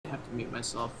mute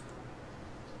myself.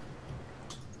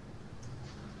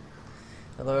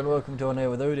 Hello and welcome to On Air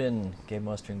with Odin,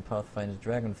 Gamemastering Pathfinder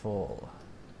Dragonfall.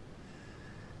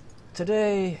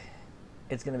 Today,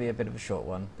 it's going to be a bit of a short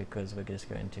one because we're just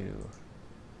going to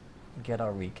get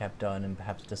our recap done and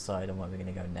perhaps decide on where we're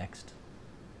going to go next.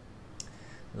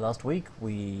 Last week,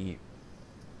 we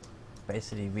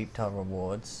basically reaped our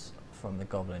rewards from the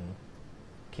Goblin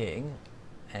King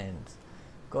and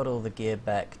got all the gear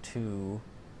back to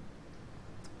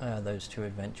those two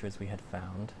adventurers we had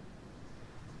found.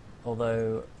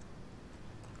 Although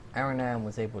Aranam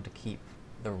was able to keep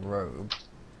the robe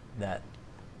that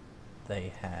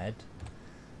they had,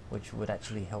 which would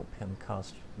actually help him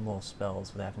cast more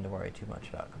spells without having to worry too much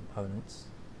about components.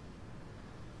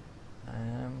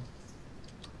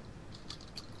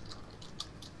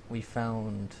 We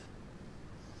found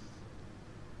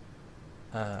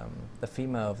the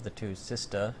female of the two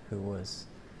sister, who was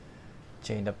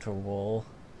chained up to a wall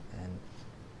and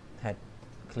had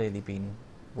clearly been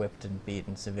whipped and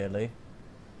beaten severely,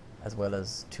 as well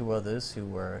as two others who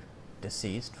were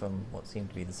deceased from what seemed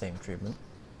to be the same treatment.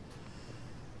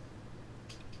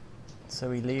 So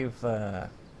we leave, I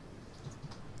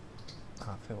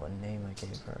forget what name I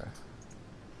gave her,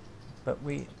 but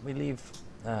we leave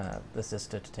the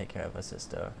sister to take care of her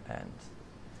sister and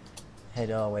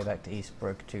head our way back to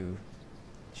Eastbrook to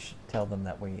tell them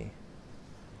that we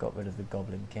got rid of the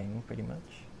Goblin King, pretty much.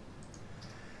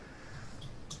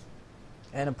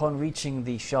 And upon reaching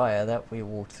the Shire that we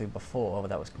walked through before,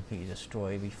 that was completely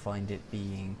destroyed, we find it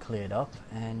being cleared up,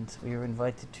 and we were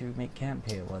invited to make camp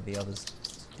here while the others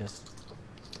just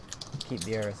keep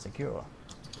the area secure.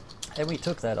 And we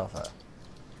took that offer.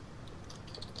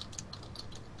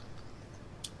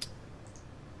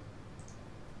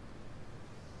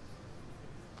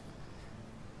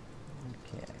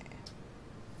 Okay.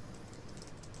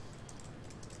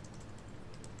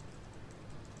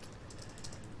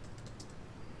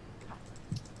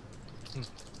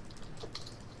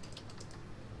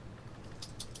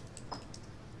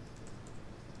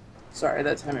 Sorry,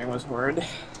 that timing was horrid.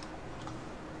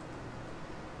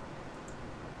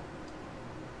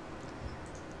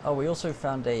 Oh, we also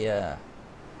found an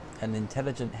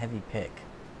intelligent heavy pick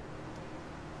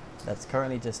that's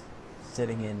currently just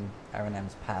sitting in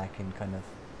Aranam's pack and kind of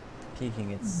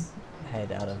peeking its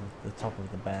head out of the top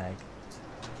of the bag.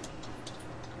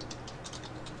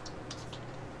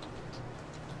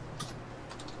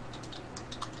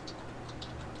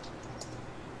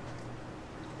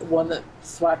 The one that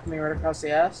slapped me right across the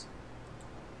ass?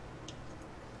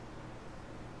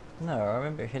 No, I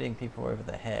remember hitting people over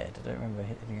the head. I don't remember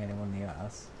hitting anyone in the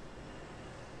ass.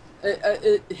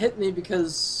 It hit me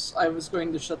because I was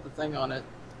going to shut the thing on it.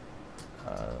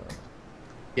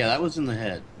 Yeah, that was in the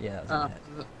head. Yeah, that was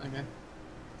in the head.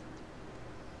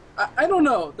 Okay. I don't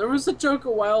know. There was a joke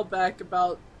a while back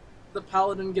about the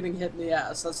paladin getting hit in the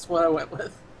ass. That's what I went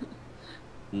with.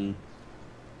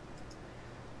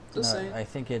 Just saying. I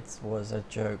think it was a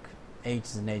joke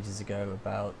ages and ages ago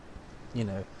about, you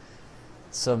know,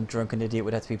 some drunken idiot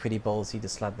would have to be pretty ballsy to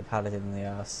slap the paladin in the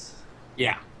ass.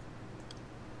 Yeah.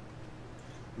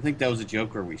 I think that was a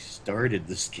joke where we started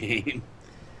this game.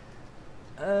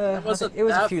 I think it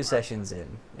was a few sessions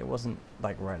in. It wasn't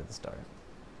like right at the start.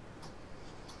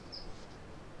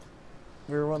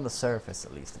 We were on the surface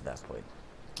at least at that point.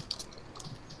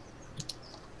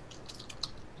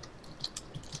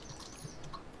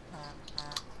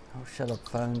 Oh, shut up,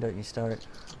 phone, don't you start.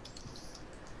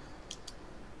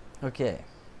 Okay.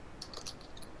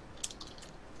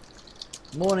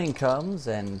 Morning comes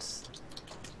and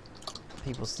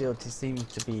people still seem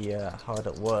to be hard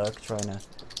at work trying to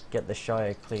get the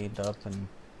Shire cleaned up and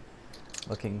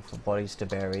looking for bodies to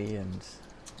bury and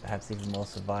perhaps even more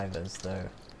survivors, though.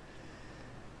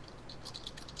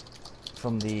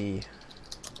 From the,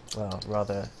 well,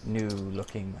 rather new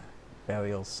looking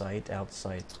burial site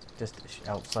outside, just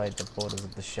outside the borders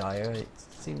of the Shire, it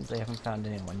seems they haven't found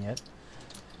anyone yet.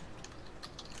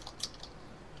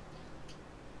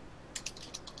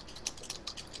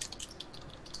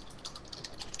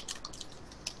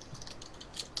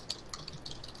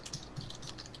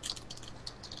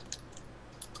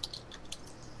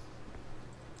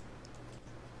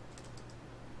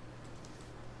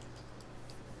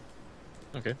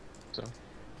 Okay, so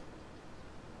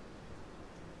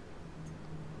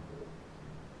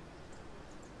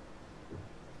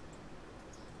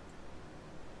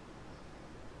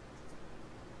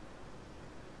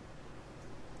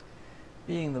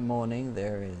Being the morning,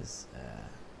 there is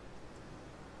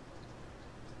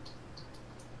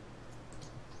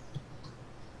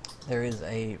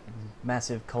a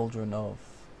massive cauldron of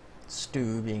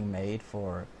stew being made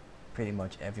for pretty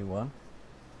much everyone.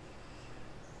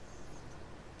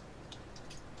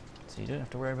 So you don't have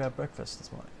to worry about breakfast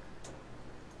this morning.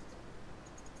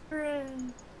 Hooray.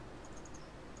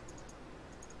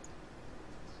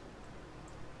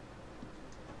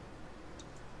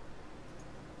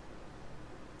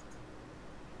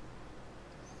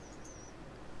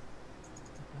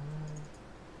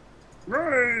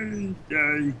 Rain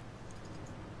day.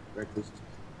 Breakfast.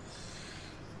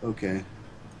 Okay.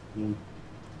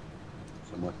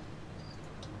 Somewhat.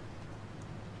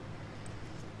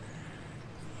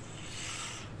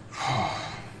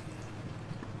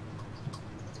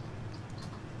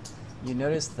 You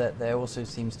notice that there also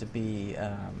seems to be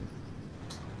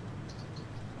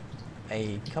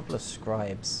a couple of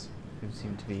scribes who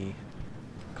seem to be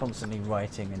constantly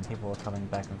writing, and people are coming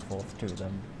back and forth to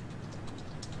them,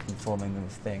 informing them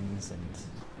of things, and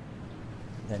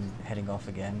then heading off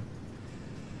again.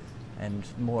 And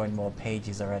more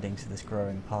pages are adding to this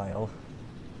growing pile.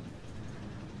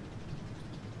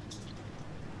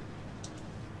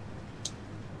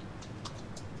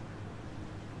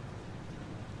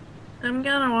 I'm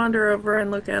gonna wander over and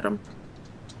look at them.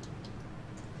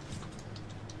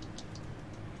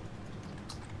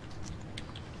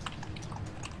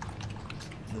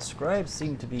 The scribes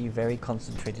seem to be very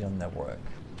concentrated on their work,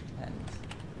 and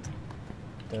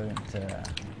don't,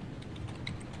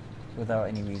 without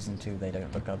any reason to, they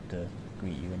don't look up to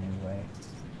greet you in any way.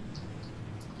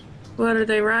 What are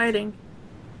they writing?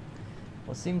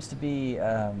 What seems to be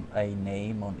a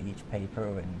name on each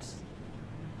paper, and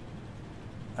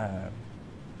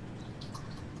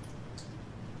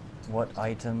what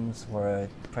items were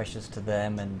precious to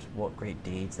them and what great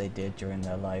deeds they did during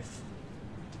their life.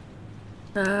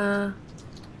 Well,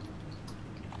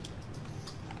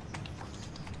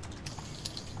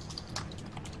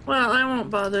 I won't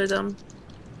bother them.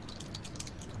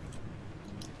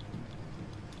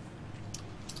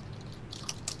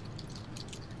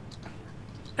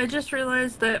 I just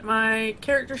realized that my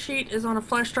character sheet is on a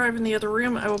flash drive in the other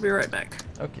room. I will be right back.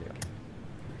 Okay.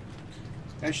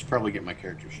 I should probably get my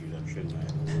character sheet up, shouldn't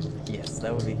I? Yes,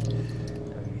 that would be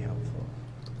helpful.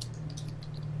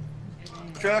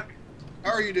 Chuck,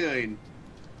 how are you doing?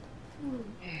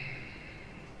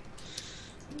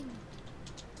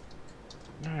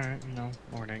 Alright,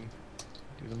 morning.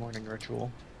 Do the morning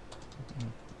ritual.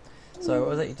 So what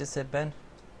was that you just said, Ben?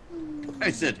 I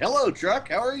said, hello, Truck,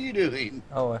 how are you doing?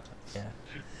 Oh, yeah.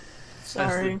 As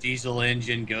Sorry. the diesel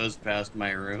engine goes past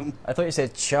my room. I thought you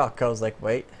said Chuck. I was like,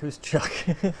 wait, who's Chuck?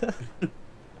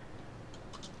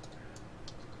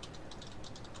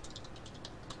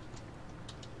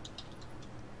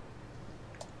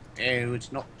 Oh,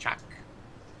 it's not Chuck.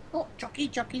 Not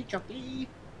Chucky.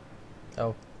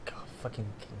 Oh, God, fucking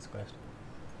King's Quest.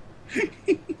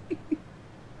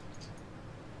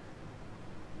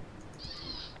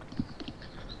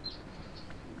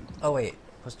 Oh, wait.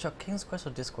 Was Chuck King's Quest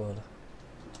or Discworld?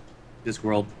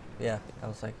 Discworld. Yeah, I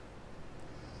was like...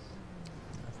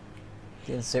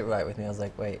 Didn't sit right with me. I was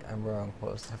like, wait, I'm wrong.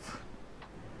 What was that for?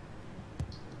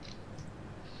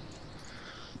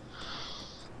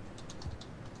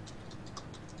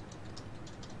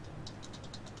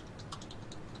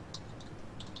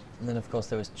 And then, of course,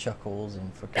 there was Chuckles in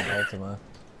fucking Ultima.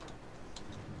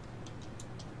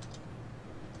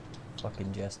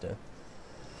 Fucking Jester.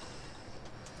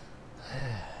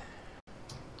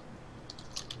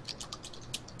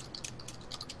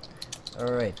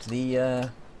 Alright,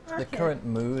 the current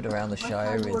mood around the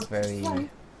Shire is very...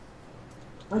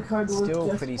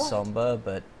 still pretty somber,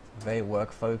 but very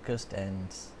work focused,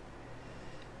 and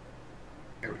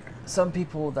some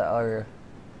people that are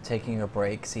taking a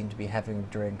break seem to be having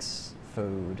drinks,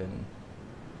 food, and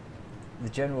the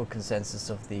general consensus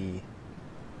of the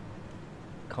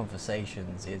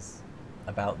conversations is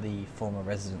about the former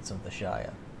residents of the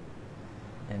Shire,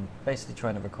 and basically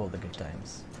trying to recall the good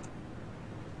times.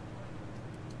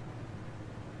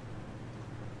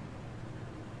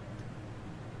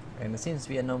 And there seems to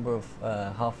be a number of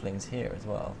halflings here as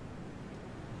well.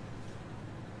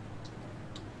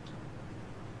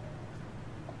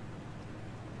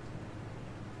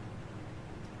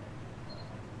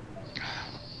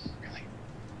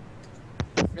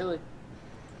 Really?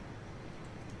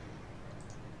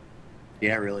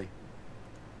 Yeah, really.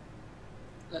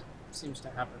 That seems to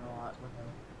happen a lot with him.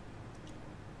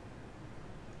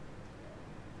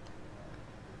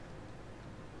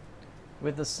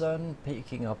 With the sun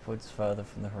peeking upwards further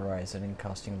from the horizon and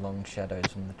casting long shadows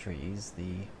from the trees,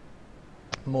 the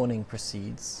morning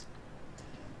proceeds.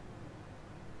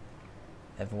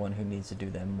 Everyone who needs to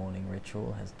do their morning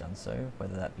ritual has done so,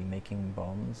 whether that be making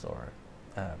bombs or,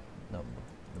 not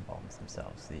the bombs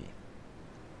themselves, the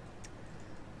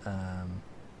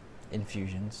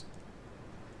infusions,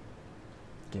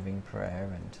 giving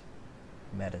prayer and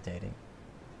meditating.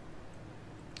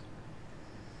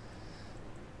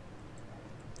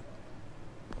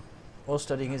 Or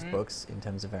studying his books in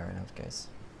terms of Aaron's case.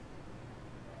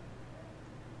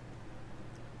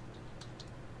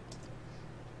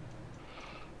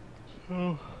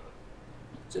 Oh.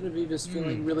 Genevieve is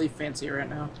feeling really fancy right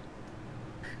now.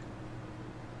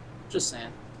 Just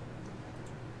saying.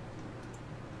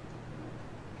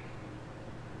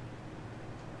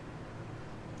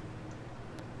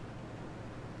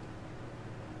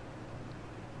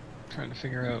 Trying to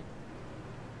figure out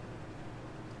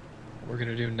what we're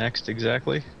gonna do next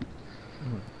exactly.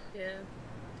 Yeah.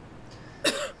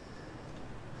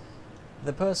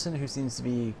 The person who seems to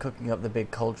be cooking up the big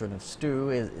cauldron of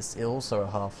stew is also a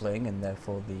halfling, and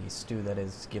therefore the stew that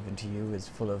is given to you is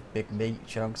full of big meat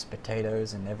chunks,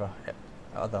 potatoes, and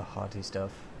other hearty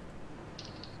stuff,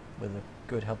 with a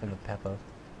good helping of pepper.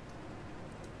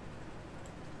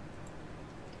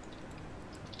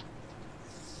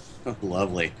 Oh,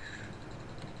 lovely.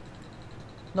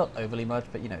 Not overly much,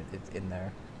 but you know, it's in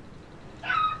there.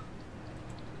 Ow,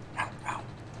 ow.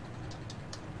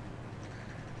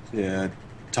 Yeah,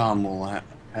 Tom will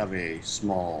have a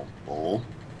small bowl.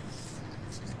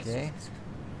 Okay.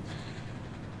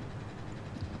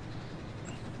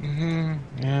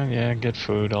 Yeah, good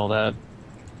food, all that.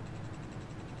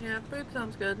 Yeah, food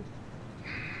sounds good.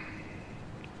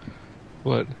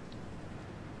 What?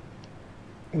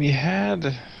 We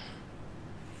had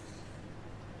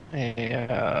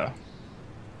let's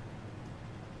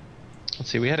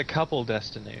see, we had a couple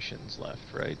destinations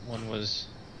left, right? One was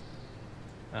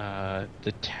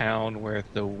the town where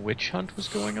the witch hunt was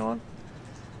going on.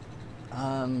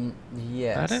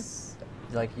 Yes.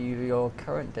 Like your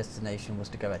current destination was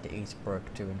to go out to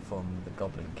Eastbrook to inform the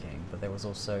Goblin King, but there was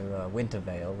also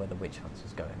Wintervale where the witch hunt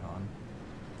was going on.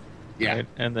 Yeah. Right?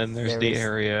 And then there's the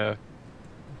area.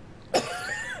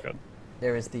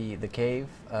 There is the cave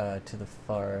to the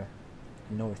far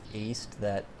northeast.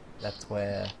 That's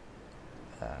where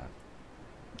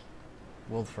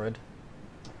Wilfred,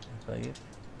 I believe.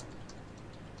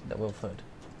 That Wilfred.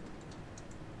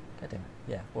 God damn it.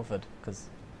 Yeah, Wilfred, because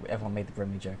everyone made the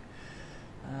Brimley joke.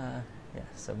 Yeah,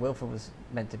 so Wilfred was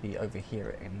meant to be over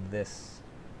here in this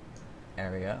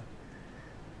area.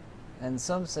 And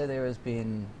some say there has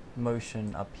been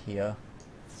motion up here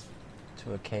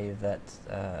to a cave that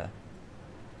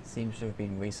seems to have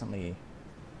been recently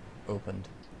opened.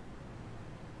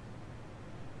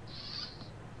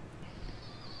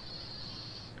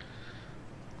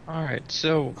 Alright,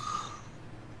 so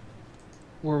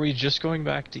were we just going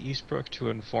back to Eastbrook to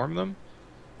inform them?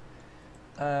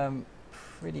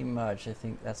 Pretty much. I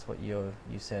think that's what you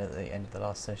said at the end of the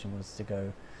last session was to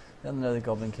go. Let them know the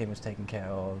Goblin King was taken care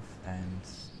of, and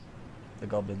the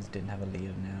goblins didn't have a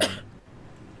leader now.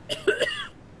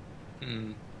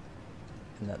 And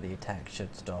that the attack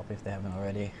should stop if they haven't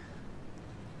already.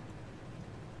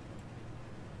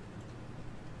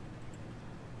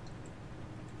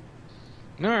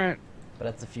 Alright. But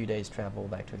that's a few days travel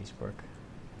back to Eastbrook.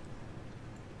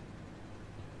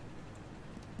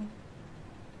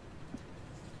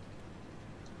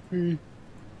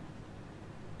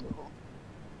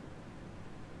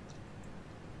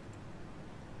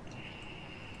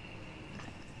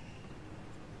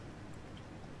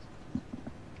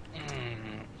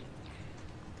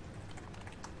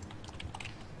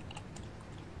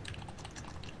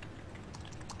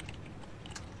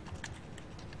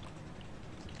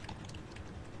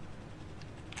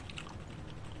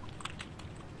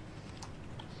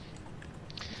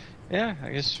 Yeah, I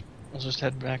guess we'll just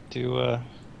head back to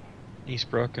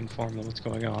Eastbrook, inform them what's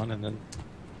going on, and then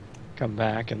come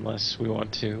back unless we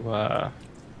want to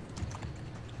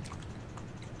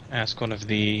ask one of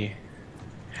the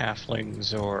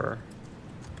halflings or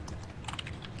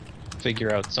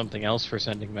figure out something else for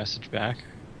sending message back.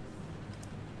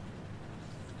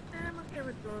 I'm okay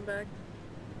with going back.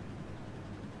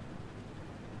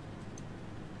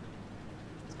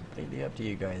 It's completely up to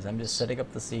you guys. I'm just setting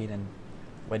up the scene and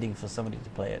waiting for somebody to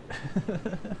play it.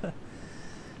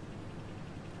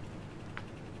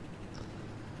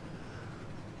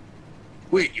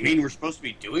 Wait, you mean we're supposed to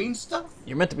be doing stuff?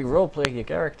 You're meant to be role-playing your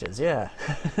characters, yeah.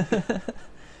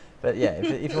 But yeah,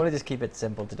 if you want to just keep it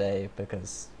simple today,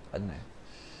 because, I don't know,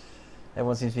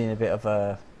 everyone seems to be in a bit of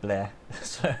a bleh,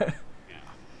 so... Yeah.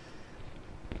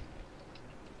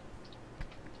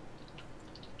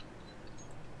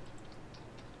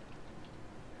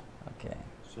 Okay.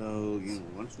 So,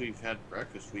 once we've had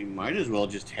breakfast, we might as well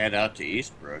just head out to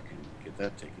Eastbrook and get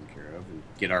that taken care of and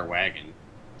get our wagon.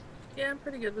 Yeah, I'm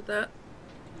pretty good with that.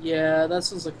 Yeah, that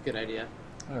sounds like a good idea.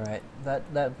 Alright,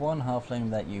 that one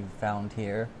halfling that you found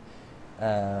here,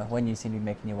 when you seem to be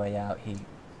making your way out,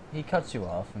 he cuts you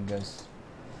off and goes,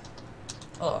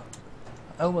 "Oh,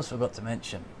 I almost forgot to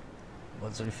mention.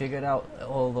 Once we figured out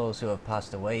all those who have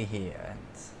passed away here and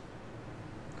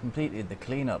completed the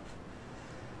cleanup,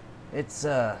 it's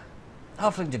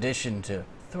halfling tradition to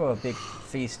throw a big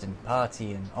feast and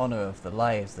party in honor of the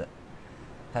lives that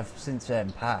have since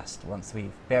then passed once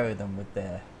we've buried them with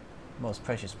their most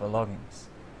precious belongings.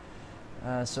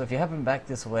 So if you happen back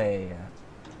this way,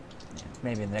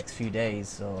 maybe in the next few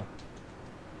days, or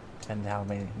depending how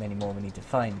many more we need to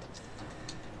find,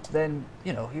 then,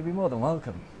 you'll be more than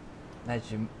welcome.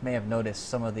 As you may have noticed,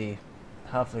 some of the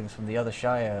halflings from the other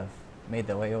shire have made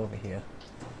their way over here."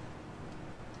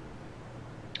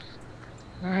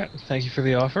 Alright, thank you for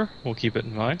the offer. We'll keep it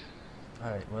in mind.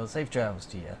 Alright, well, safe travels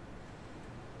to you.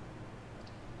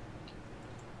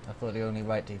 I thought it only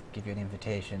right to give you an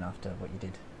invitation after what you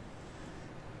did.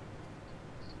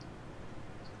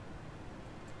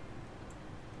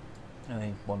 And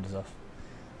he wanders off.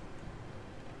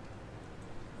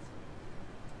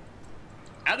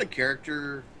 Out of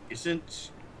character, isn't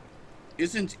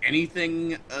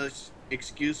anything a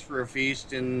excuse for a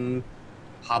feast in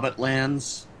Hobbit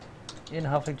lands? In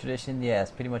halfling tradition,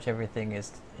 yes, pretty much everything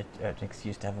is an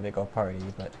excuse to have a big old party,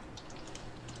 but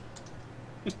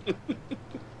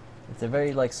it's a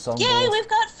very somber. Yay, we've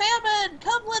got famine!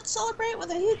 Come, let's celebrate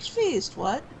with a huge feast.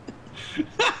 What?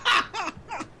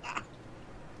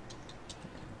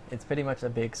 It's pretty much a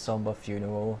big somber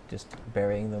funeral, just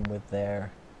burying them with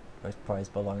their most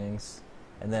prized belongings,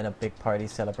 and then a big party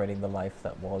celebrating the life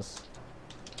that was.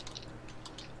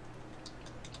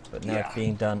 But now it's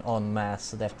being done en masse,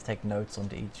 so they have to take notes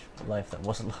onto each life that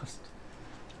was lost.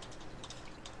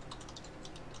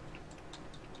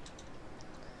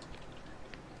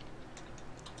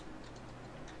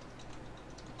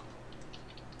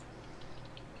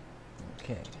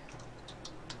 Okay.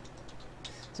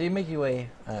 So you make your way,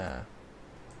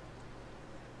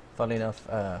 funnily enough,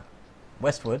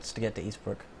 westwards to get to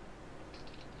Eastbrook.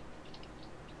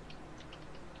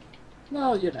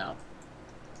 No,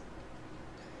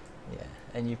 Yeah,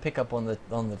 and you pick up on the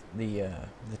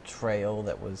trail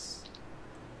that was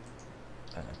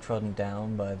trodden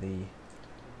down by the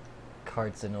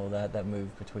carts and all that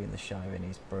moved between the Shire and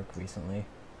Eastbrook recently.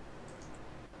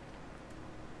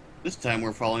 This time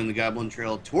we're following the Goblin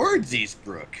Trail towards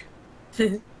Eastbrook.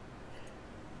 Well,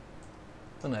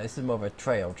 no, this is more of a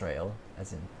trail,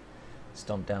 as in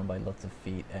stomped down by lots of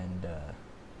feet and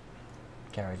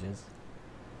carriages.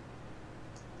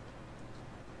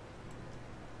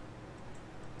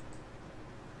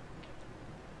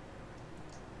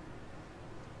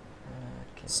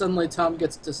 Okay. Suddenly Tom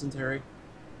gets dysentery.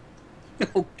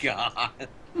 Oh, God.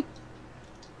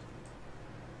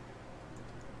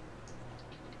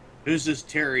 Who's this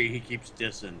Terry he keeps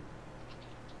dissing?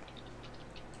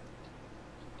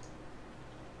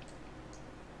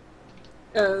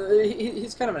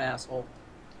 He's kind of an asshole.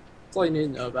 That's all you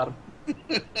need to know about him.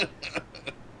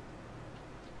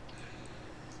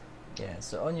 Yeah,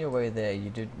 so on your way there, you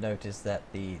did notice that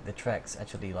the tracks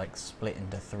actually split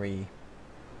into three,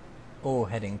 all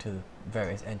heading to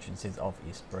various entrances of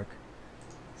Eastbrook.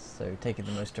 So taking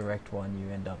the most direct one, you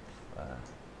end up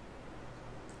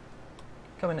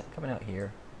coming out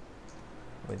here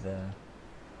with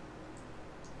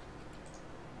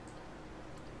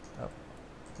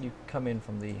you come in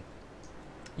from the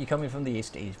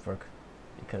east to Eastbrook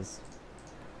because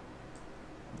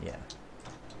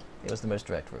it was the most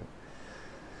direct route.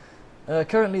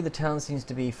 Currently the town seems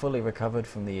to be fully recovered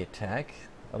from the attack.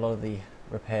 A lot of the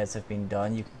repairs have been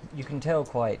done. You can tell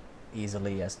quite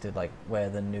easily as to where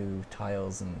the new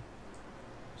tiles and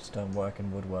stonework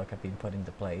and woodwork have been put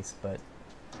into place, but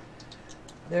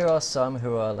there are some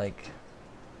who are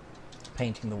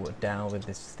painting the wood down with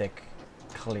this thick,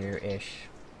 clear-ish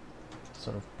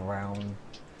sort of brown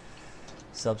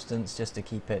substance just to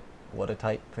keep it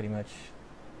watertight, pretty much.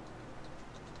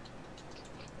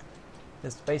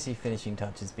 There's basically finishing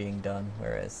touches being done,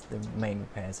 whereas the main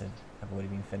repairs have already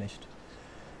been finished.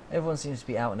 Everyone seems to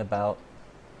be out and about.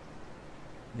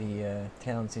 The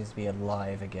town seems to be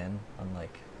alive again,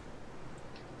 unlike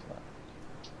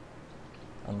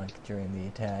during the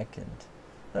attack, and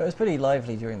it was pretty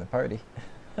lively during the party.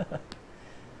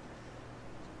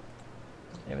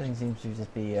 Everything seems to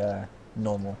just be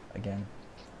normal again.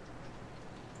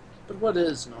 But what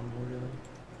is normal, really?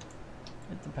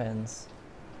 It depends.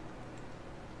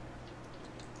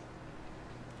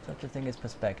 Such a thing as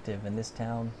perspective. In this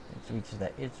town,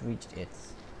 it's reached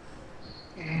its.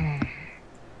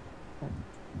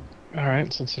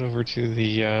 Alright, so let's head over to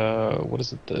the, what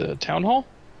is it, the town hall?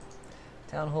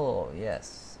 Town hall,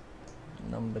 yes.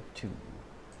 Number 2.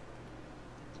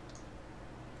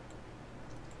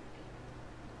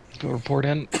 Go report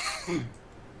in.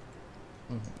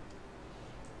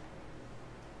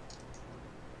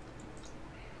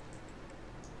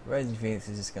 Rising Phoenix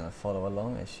is just going to follow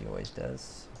along as she always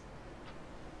does.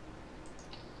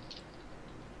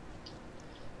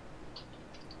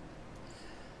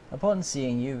 Upon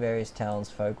seeing you, various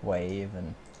townsfolk wave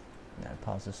and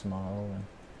pass a smile and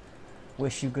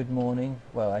wish you good morning.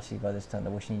 Well, actually, by this time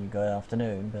they're wishing you good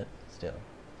afternoon, but still.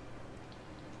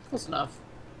 Close enough.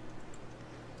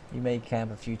 You made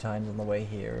camp a few times on the way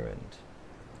here and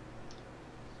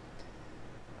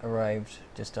arrived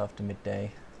just after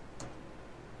midday.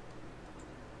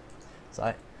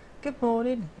 So, good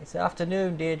morning. It's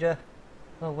afternoon, Deirdre.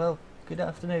 Oh well, good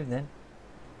afternoon then.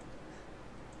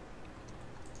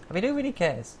 I mean, who really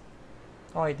cares?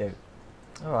 Oh, I do.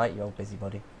 Alright, you old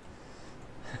busybody.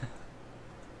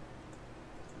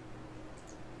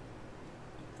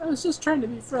 I was just trying to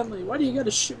be friendly. Why do you gotta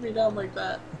shoot me down like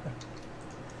that?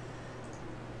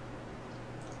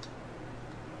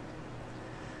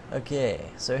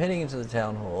 Okay, so heading into the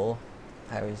town hall,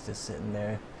 Harry's just sitting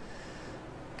there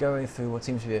going through what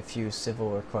seems to be a few civil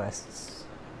requests.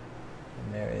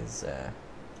 And there is,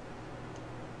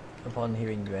 upon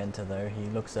hearing you enter though, he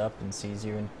looks up and sees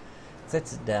you and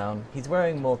sets it down. He's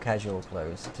wearing more casual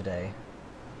clothes today.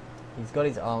 He's got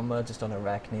his armor just on a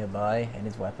rack nearby and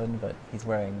his weapon, but he's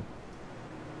wearing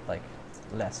like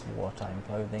less wartime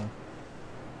clothing.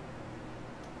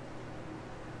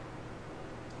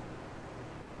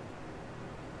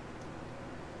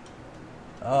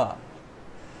 Ah,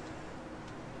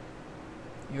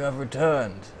 you have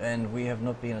returned, and we have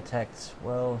not been attacked,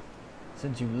 well,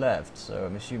 since you left, so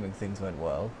I'm assuming things went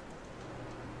well.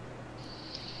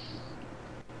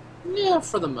 Yeah,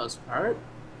 for the most part.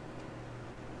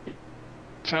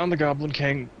 Found the Goblin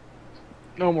King.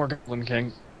 No more Goblin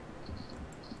King.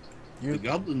 The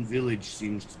Goblin Village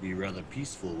seems to be rather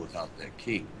peaceful without their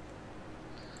king.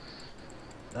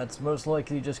 That's most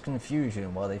likely just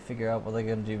confusion while they figure out what they're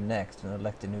going to do next and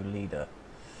elect a new leader.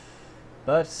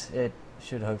 But it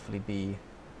should hopefully be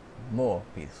more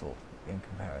peaceful in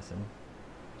comparison.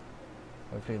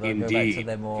 Hopefully they'll go back to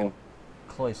their more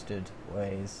cloistered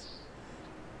ways.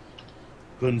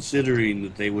 Considering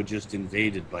that they were just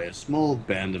invaded by a small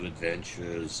band of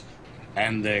adventurers,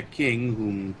 and their king,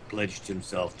 whom pledged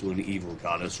himself to an evil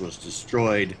goddess, was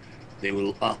destroyed, they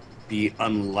will be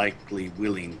unlikely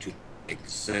willing to make the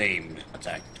same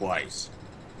attack twice.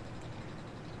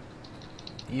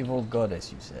 Evil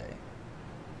goddess, you say?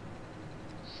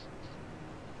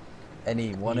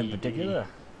 Any one in particular?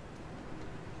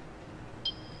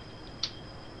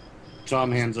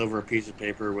 Tom hands over a piece of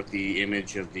paper with the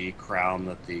image of the crown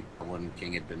that the Goblin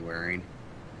King had been wearing.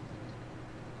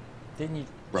 Didn't you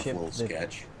Rough chip little the,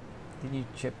 sketch. Didn't you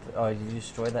chip... Oh, did you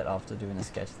destroy that after doing the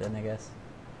sketch then, I guess?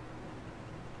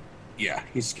 Yeah,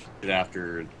 he skipped it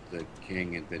after the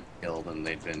king had been killed and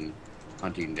they'd been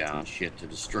hunting down shit to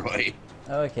destroy.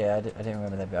 Oh, okay, I didn't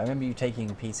remember that bit. I remember you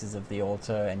taking pieces of the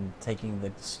altar and taking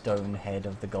the stone head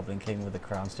of the Goblin King with the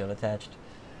crown still attached.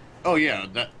 Oh yeah,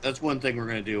 that's one thing we're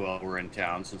going to do while we're in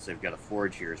town, since they've got a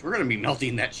forge here, is we're going to be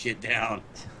melting that shit down.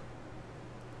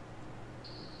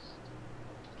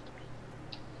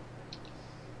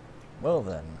 Well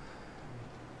then,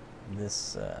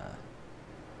 this,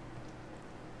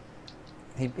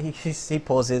 he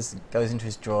pauses, goes into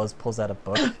his drawers, pulls out a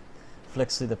book,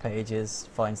 flicks through the pages,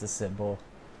 finds the symbol.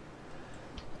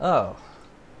 Oh,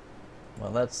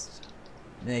 well that's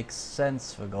makes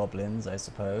sense for goblins, I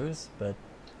suppose, but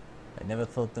I never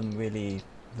thought them really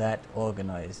that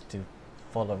organized to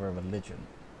follow a religion.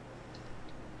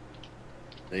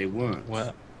 They weren't.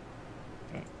 What?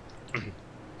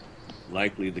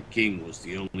 Likely the king was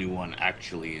the only one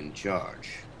actually in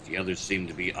charge. The others seemed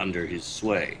to be under his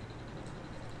sway.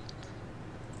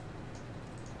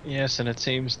 Yes, and it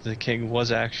seems the king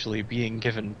was actually being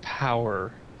given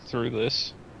power through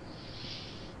this.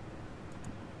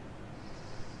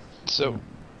 So,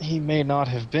 he may not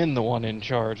have been the one in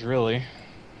charge, really.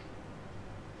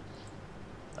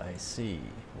 I see.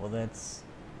 Well, that's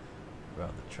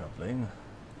rather troubling.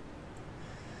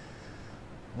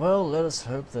 Well, let us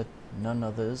hope that none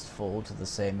others fall to the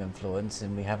same influence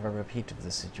and we have a repeat of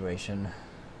this situation.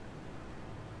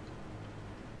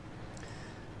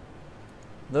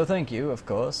 Though thank you, of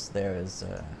course. There is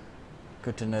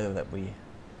good to know that we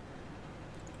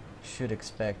should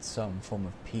expect some form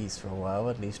of peace for a while,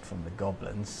 at least from the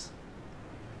goblins.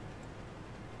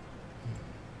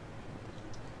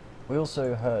 We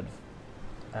also heard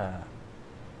about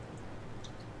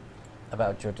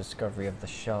your discovery of the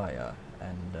Shire,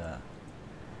 and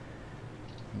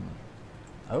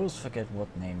I always forget what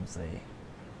names they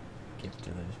give to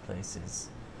those places.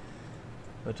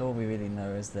 But all we really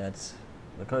know is that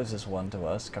the closest one to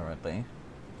us currently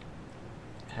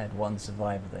had one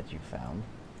survivor that you found.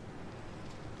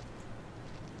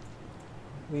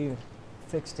 We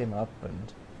fixed him up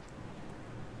and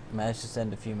managed to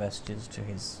send a few messages to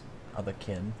his other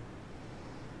kin.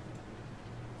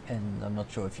 And I'm not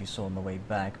sure if you saw on the way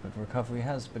back, but recovery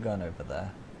has begun over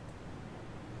there.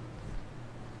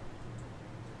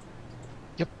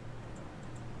 Yep.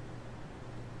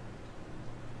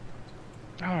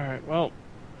 Alright, well,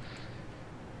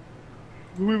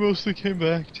 we mostly came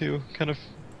back to kind of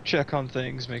check on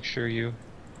things, make sure you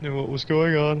knew what was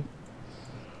going on.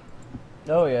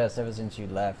 Oh yes, ever since you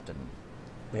left, and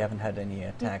we haven't had any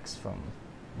attacks from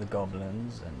the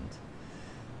goblins, and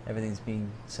everything's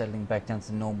been settling back down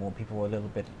to normal. People were a little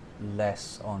bit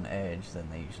less on edge than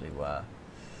they usually were.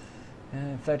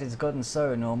 In fact, it's gotten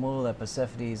so normal that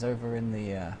Persephone's over in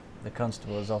the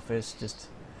constable's office, just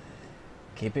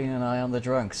keeping an eye on the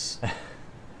drunks.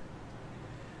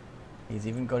 He's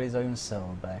even got his own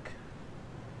cell back.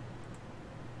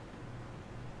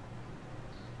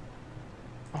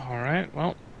 Alright,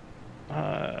 well,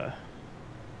 the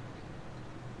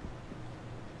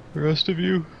rest of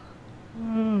you...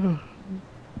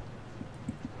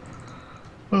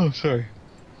 Oh, sorry.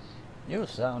 You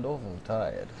sound awful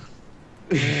tired.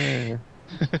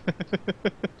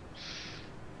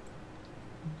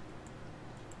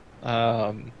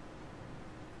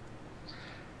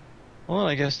 Well,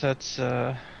 I guess that's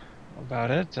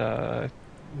about it.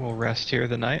 We'll rest here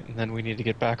the night, and then we need to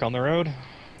get back on the road.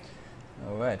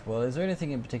 Alright, well, is there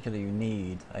anything in particular you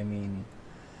need? I mean,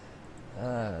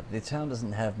 the town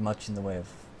doesn't have much in the way of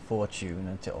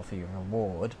fortune to offer you a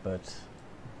reward, but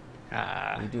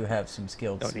we do have some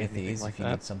skilled don't need anything smithies like if you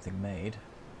that. need something made.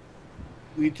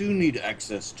 We do need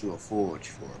access to a forge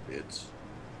for our bids.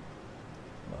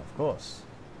 Well, of course.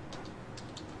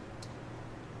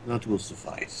 That will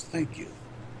suffice. Thank you.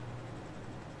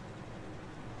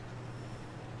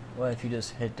 Well, if you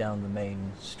just head down the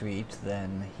main street,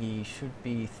 then he should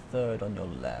be third on your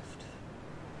left.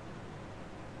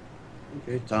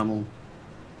 Okay, Tom will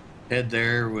head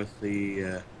there with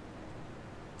the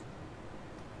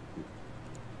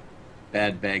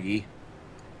bad baggie.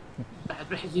 Bad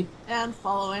baggy. And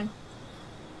following.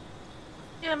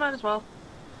 Yeah, might as well.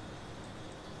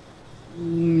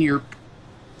 Yerp.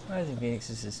 I think Phoenix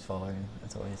is just following,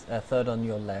 as always. Third on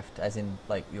your left, as in,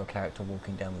 like, your character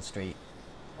walking down the street.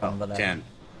 On the Oh, left. 10.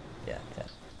 Yeah, 10.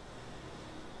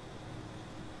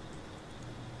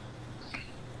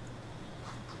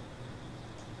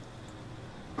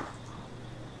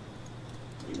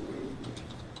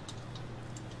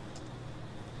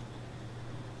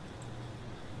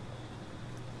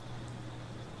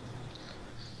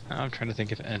 I'm trying to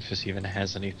think if Enfys even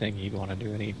has anything you'd want to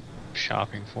do any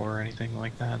shopping for or anything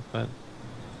like that, but...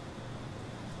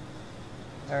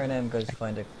 R&M goes to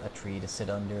find a tree to sit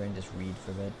under and just read for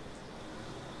a bit.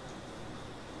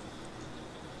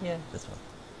 Yeah, this one.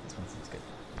 This one seems good.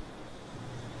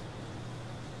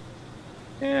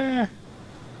 Yeah.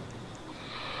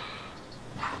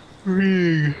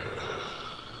 Reading.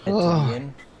 Head to the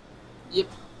inn. Yep.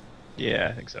 Yeah,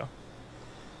 I think so.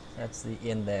 That's the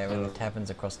inn there, and the tavern's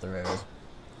across the road.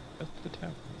 That's the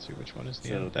tavern. Let's see which one is the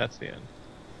So- end. That's the end.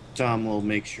 Tom will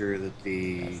make sure that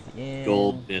the That's the inn.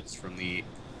 gold bits from the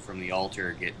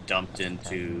altar get dumped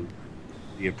into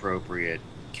the appropriate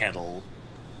kettle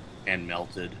and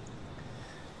melted.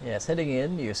 Yes, heading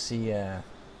in, you see a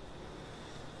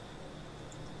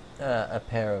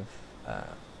pair of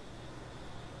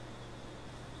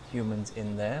humans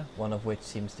in there, one of which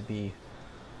seems to be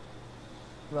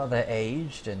rather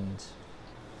aged, and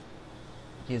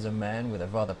he is a man with a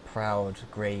rather proud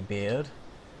grey beard,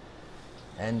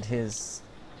 and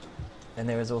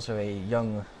there is also a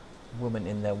young woman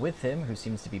in there with him who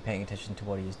seems to be paying attention to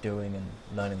what he's doing and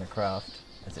learning the craft,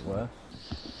 as it were.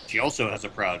 She also has a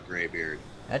proud gray beard.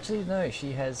 Actually, no,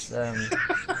 she has,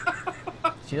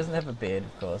 she doesn't have a beard,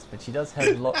 of course, but she does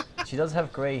have she does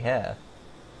have grey hair,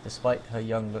 despite her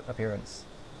young appearance.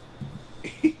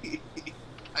 I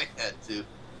had to.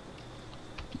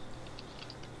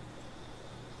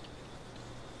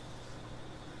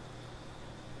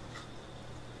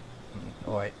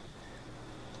 Alright.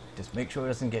 Just make sure it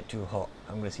doesn't get too hot.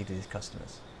 I'm going to see to these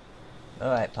customers.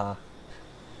 Alright, Pa.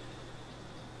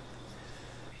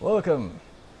 Welcome.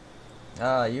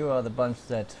 Ah, you are the bunch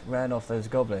that ran off those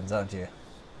goblins, aren't you?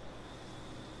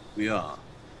 We are.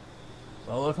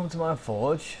 Well, welcome to my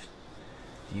forge.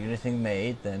 if you need anything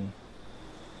made, then,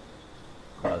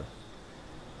 well,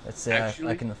 let's say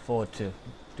I can afford to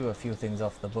do a few things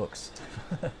off the books.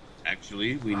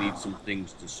 Actually, we need some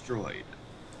things destroyed.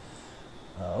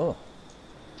 Oh.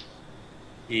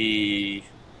 He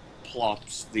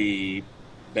plops the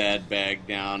bad bag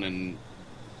down and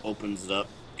opens it up,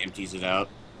 empties it out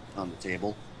on the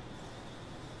table.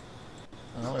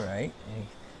 Alright. He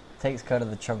takes kind of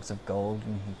the chunks of gold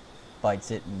and he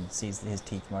bites it and sees his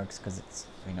teeth marks because it's,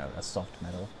 you know, a soft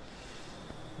metal.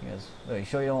 He goes, "Are you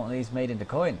sure you don't want these made into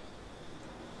coin?"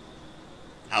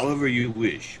 However you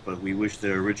wish, but we wish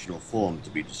their original form to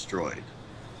be destroyed.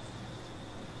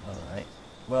 Alright.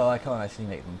 Well, I can't actually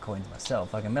make them coins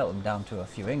myself. I can melt them down to a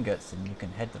few ingots and you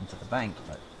can head them to the bank,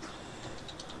 but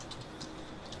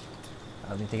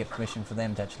I'll need to get permission for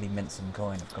them to actually mint some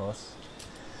coin, of course.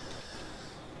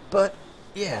 But,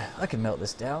 yeah, I can melt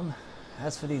this down.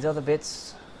 As for these other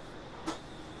bits,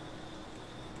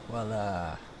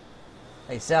 well,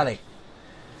 hey Sally,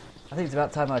 I think it's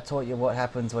about time I taught you what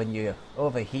happens when you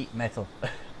overheat metal.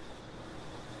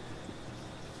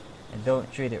 And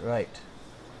don't treat it right.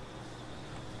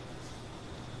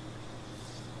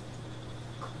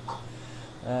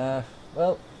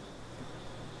 Well,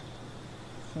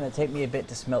 it's going to take me a bit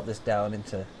to smelt this down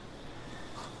into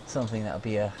something that'll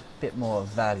be a bit more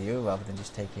value rather than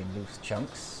just taking loose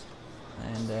chunks.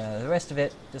 And the rest of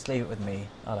it, just leave it with me.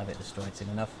 I'll have it destroyed soon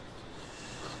enough.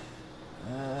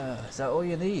 Is that all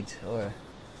you need? Or...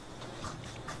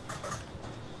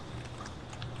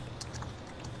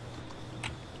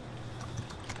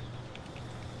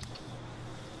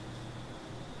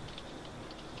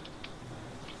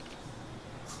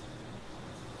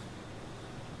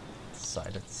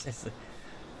 silence.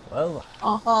 Well...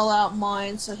 I'll haul out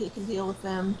mine so he can deal with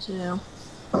them too.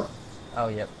 Oh,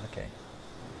 yep, okay.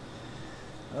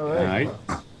 Alright.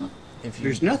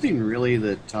 There's nothing really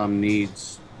that Tom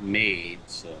needs made,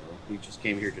 so we just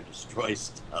came here to destroy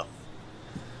stuff.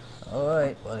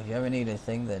 Alright, well if you ever need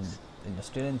anything, then you're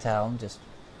still in town, just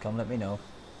come let me know.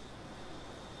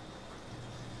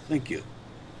 Thank you.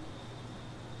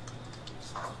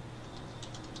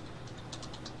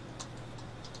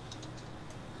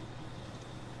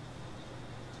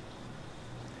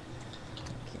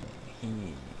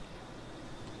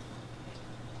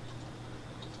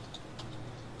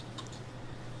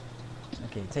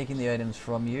 Okay, taking the items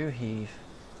from you, he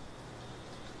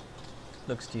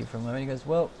looks to you for a moment and he goes,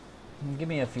 "Well, give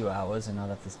me a few hours and I'll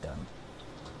have this done."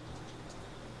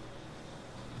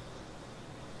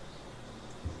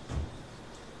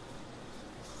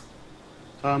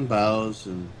 Tom bows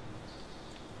and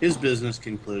his business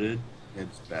concluded,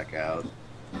 heads back out.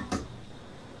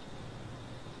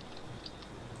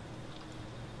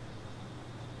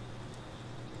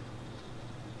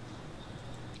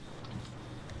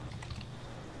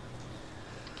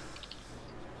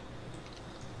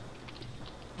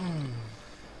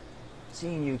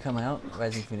 Seeing you come out,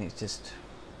 Rising Phoenix just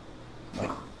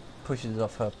like pushes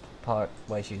off her part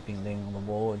where she's been leaning on the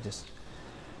wall and just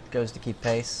goes to keep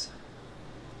pace,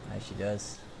 as she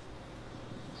does.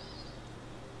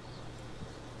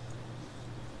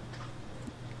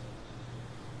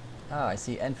 Ah, I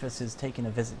see Enfys is taking a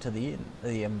visit to the inn,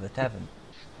 the tavern.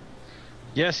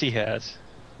 Yes, he has.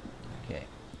 Okay.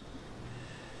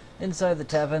 Inside the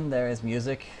tavern there is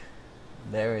music.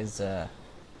 There is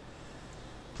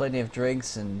plenty of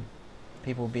drinks and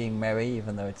people being merry,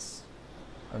 even though it's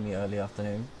only early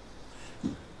afternoon.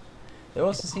 There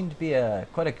also seem to be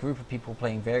quite a group of people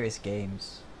playing various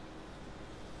games.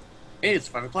 Hey, it's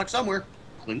 5 o'clock somewhere.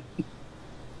 Clink.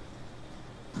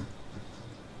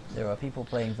 There are people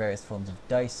playing various forms of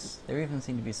dice. There even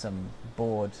seem to be some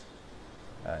board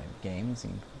games,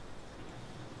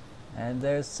 and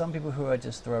there's some people who are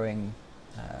just throwing.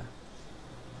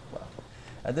 Well,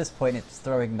 at this point, it's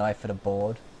throwing knife at a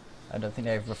board. I don't think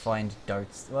they've refined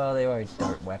darts. Well, they are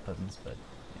dart weapons, but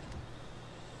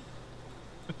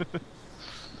yeah.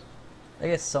 I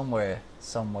guess somewhere,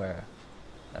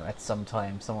 at some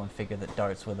time, someone figured that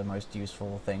darts were the most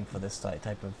useful thing for this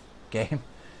type of game.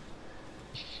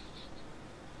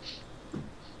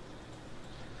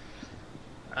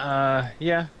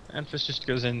 Yeah, Enfys just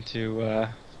goes into,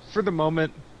 for the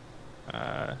moment,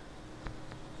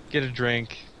 get a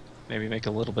drink, maybe make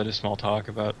a little bit of small talk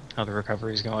about how the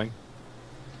recovery's going.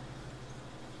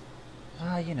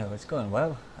 You know, it's going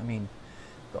well. I mean,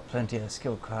 got plenty of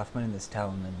skilled craftsmen in this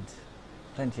town and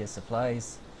plenty of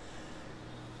supplies.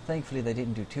 Thankfully they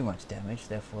didn't do too much damage,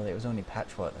 therefore it was only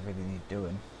patchwork that really needed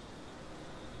doing.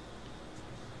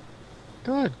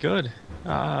 Good, good.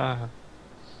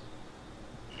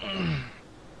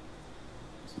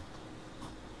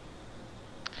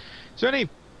 Is there any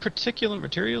particular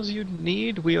materials you'd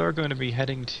need, we are going to be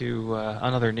heading to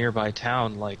another nearby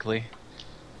town, likely.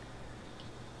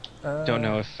 Don't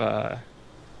know if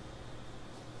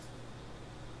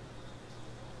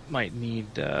might need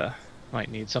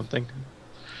something.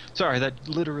 Sorry, that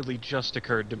literally just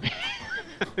occurred to me.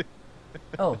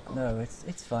 Oh no,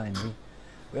 it's fine.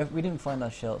 We didn't find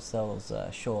ourselves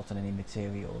short on any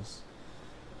materials.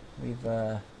 We've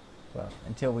well,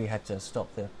 until we had to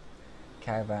stop the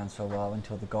caravans for a while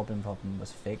until the goblin problem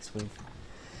was fixed. We've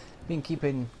been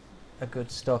keeping a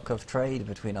good stock of trade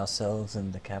between ourselves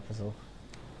and the capital.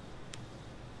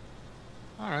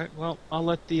 All right. Well, I'll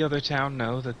let the other town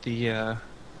know that the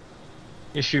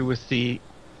issue with the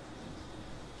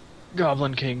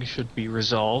Goblin King should be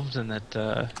resolved, and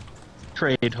that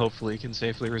trade hopefully can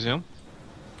safely resume.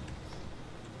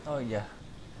 Oh yeah.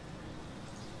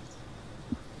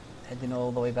 Heading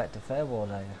all the way back to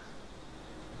Fairward, are you?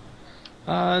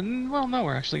 Well, no,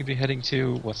 we're actually going to be heading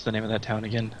to, what's the name of that town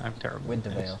again? I'm terrible.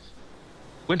 Wintervale.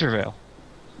 Wintervale.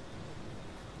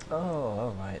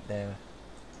 Oh, alright, there.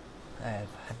 I've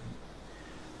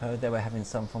heard they were having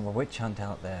some form of witch hunt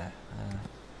out there.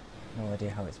 No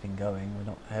idea how it's been going. We've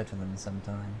not heard from them in some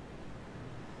time.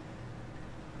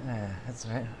 That's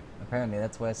right. Apparently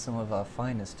that's where some of our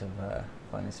finest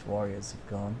warriors have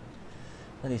gone.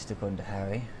 At least according to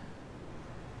Harry.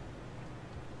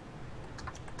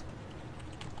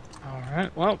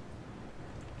 Alright, well,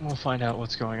 we'll find out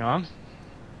what's going on.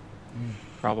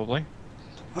 Probably.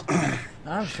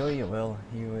 I'm sure you will.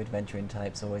 You adventuring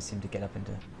types always seem to get up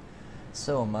into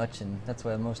so much, and that's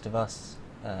where most of us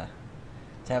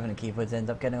tavern keepers end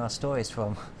up getting our stories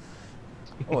from.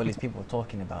 Or at least people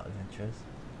talking about adventures.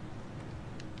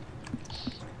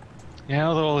 Yeah,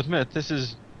 although I'll admit, this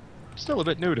is still a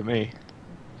bit new to me.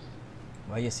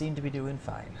 Well, you seem to be doing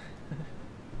fine.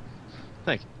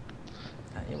 Thank you.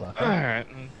 You're welcome. Alright.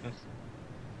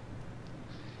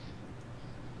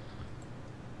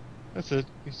 That's it.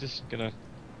 He's just gonna...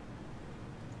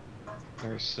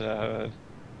 There's a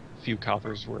few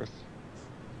coppers worth.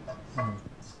 I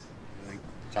think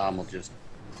Tom will just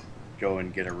go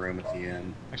and get a room at the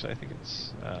inn. Actually, I think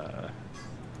it's...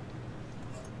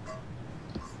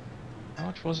 How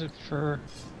much was it for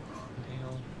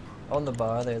meal? On the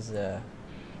bar, there's a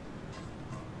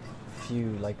few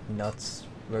like nuts,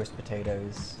 roast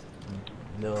potatoes,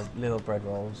 and little bread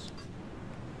rolls.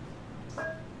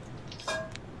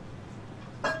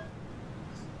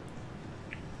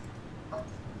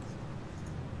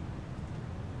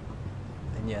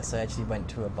 And yes, I actually went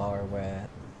to a bar where,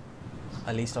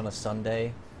 at least on a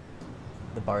Sunday,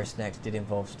 the bar snacks did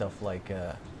involve stuff like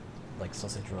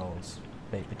sausage rolls,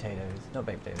 baked potatoes, not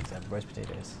baked potatoes, roast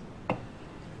potatoes,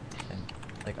 and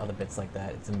like other bits like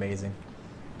that. It's amazing.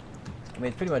 I mean,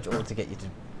 it's pretty much all to get you to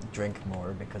drink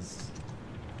more because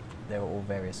they were all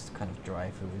various kind of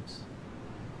dry foods.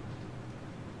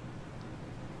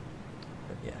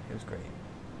 But yeah, it was great.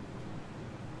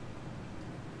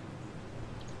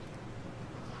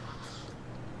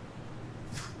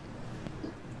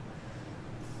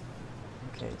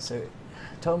 Okay, so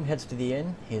Tom heads to the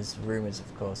inn. His room is,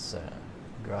 of course,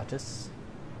 gratis.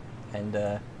 And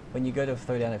when you go to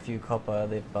throw down a few copper,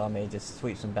 the barmaid just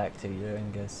sweeps them back to you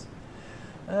and goes,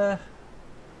 I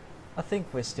think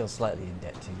we're still slightly in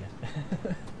debt to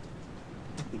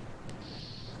you.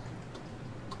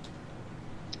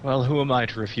 Well, who am I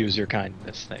to refuse your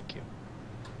kindness? Thank you.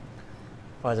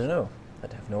 I don't know.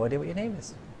 I have no idea what your name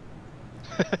is.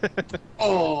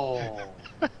 Oh!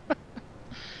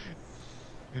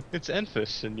 It's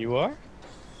Enfys, and you are?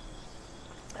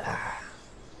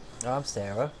 I'm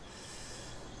Sarah.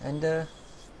 And,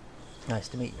 nice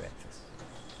to meet you, Enfys.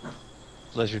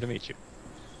 Pleasure to meet you.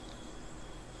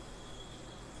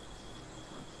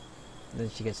 Then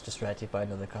she gets distracted by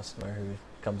another customer who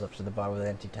comes up to the bar with an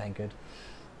empty tankard.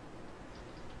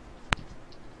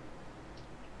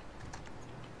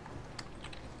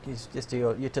 He's just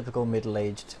your typical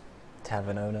middle-aged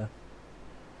tavern owner.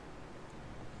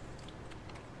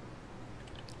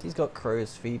 She's got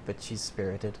crow's feet, but she's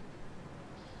spirited.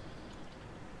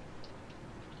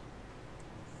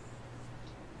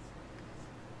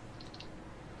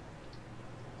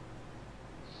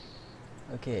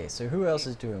 Okay, so who else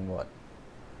is doing what?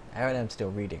 Aaron, I'm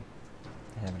still reading.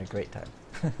 And having a great time.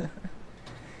 I'm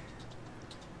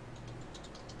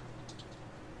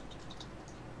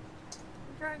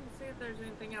trying to see if there's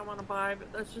anything I want to buy,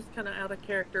 but that's just kind of out of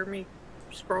character, me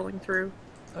scrolling through.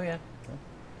 Oh yeah.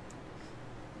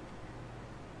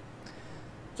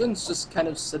 Jen's just kind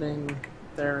of sitting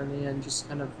there in the inn, just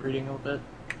kind of reading a bit.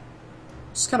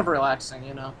 Just kind of relaxing,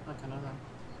 that kind of thing.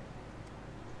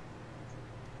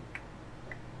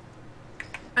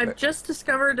 I've just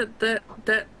discovered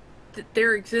that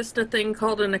there exists a thing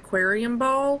called an aquarium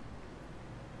ball.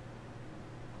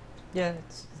 Yeah,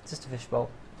 it's just a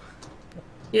fishbowl.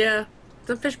 Yeah,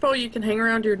 the fishbowl you can hang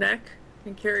around your neck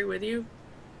and carry with you.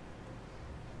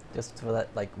 Just for that,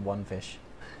 like, one fish.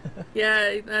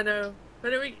 Yeah, I know.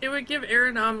 But it would give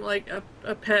Aaron like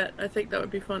a pet. I think that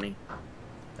would be funny.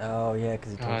 Oh yeah,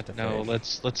 because he talks to God, no,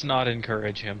 fish. let's not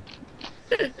encourage him.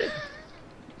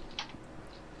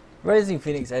 Rising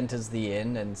Phoenix enters the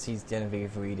inn and sees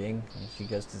Genevieve reading, and she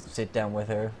goes to sit down with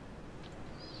her.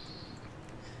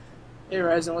 Hey,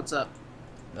 Ryzen, what's up?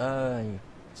 I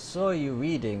saw you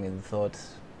reading and thought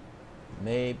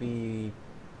maybe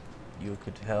you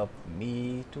could help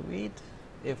me to read,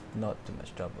 if not too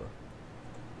much trouble.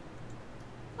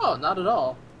 Oh, not at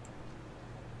all.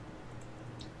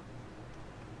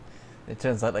 It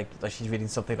turns out like she's reading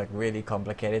something like really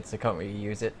complicated, so I can't really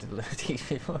use it to teach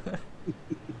people.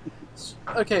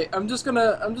 Okay, I'm just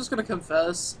gonna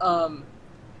confess.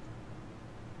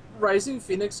 Rising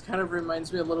Phoenix kind of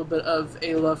reminds me a little bit of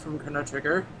Ayla from Chrono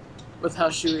Trigger, with how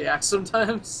she reacts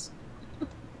sometimes.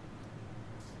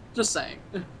 Just saying.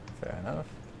 Fair enough.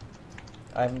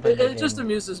 I haven't played that It just game,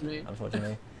 amuses me.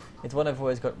 unfortunately. It's one I've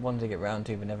always wanted to get round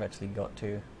to, but never actually got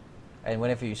to. And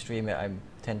whenever you stream it, I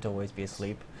tend to always be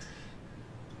asleep.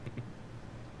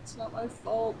 It's not my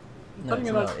fault. I'm No, putting it's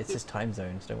it on not. It's just time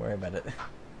zones. Don't worry about it.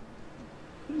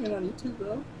 putting it on YouTube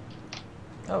though.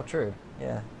 Oh, true.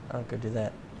 Yeah, I'll go do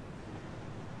that.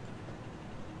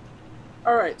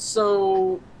 Alright,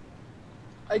 so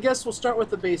I guess we'll start with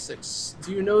the basics.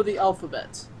 Do you know the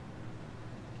alphabet?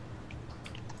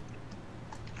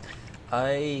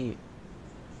 I'm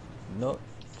not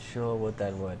sure what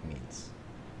that word means.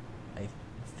 I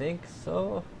think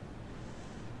so.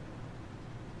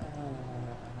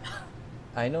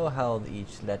 I know how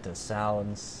each letter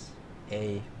sounds,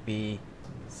 A, B,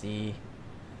 C,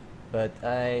 but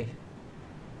I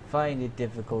find it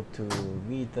difficult to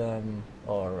read them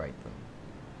or write them.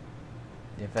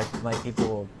 In fact, my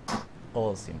people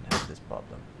all seem to have this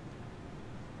problem.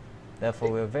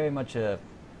 Therefore, we're very much a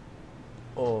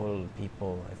old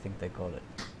people, I think they call it.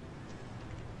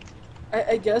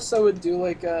 I guess I would do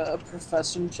like a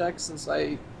profession check since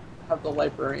I have the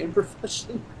librarian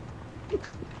profession.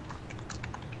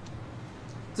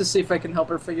 To see if I can help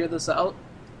her figure this out.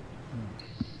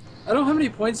 I don't have any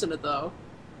points in it though.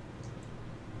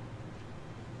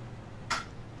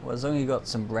 Well, as long as you got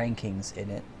some rankings in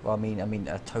it, well, I mean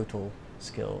a total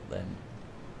skill, then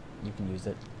you can use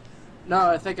it. No,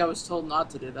 I think I was told not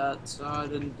to do that, so I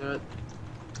didn't do it.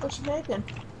 What you making?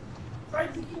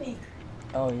 Fried zucchini.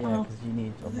 Oh yeah, Oh. because you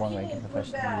need a one ranking Zucchini is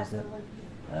profession good to bad, use it.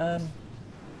 but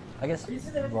I guess you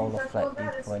said everything roll a that's flat good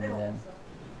bad is d20 fiddle, then. so.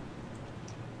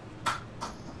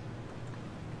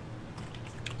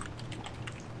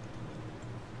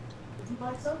 Did you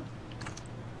buy some?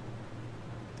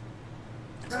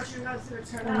 Not sure how it's gonna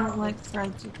turn I out. don't like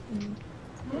fried zucchini.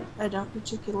 I don't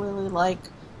particularly like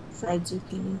fried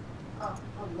zucchini. Oh,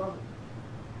 I love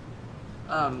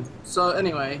it. So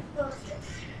anyway, Okay.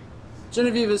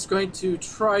 Genevieve is going to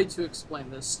try to explain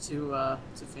this to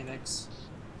Phoenix.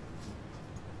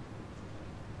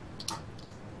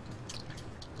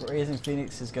 Raising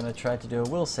Phoenix is going to try to do a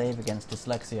will save against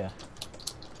dyslexia.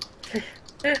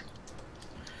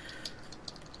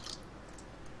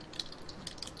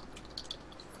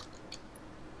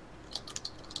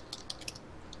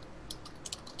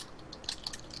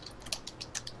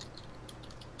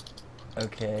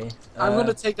 Okay. I'm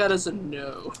gonna take that as a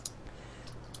no.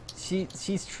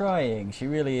 She's trying, she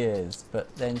really is,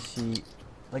 but then she,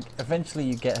 like, eventually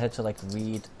you get her to, like,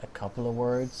 read a couple of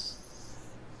words,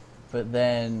 but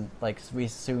then, like,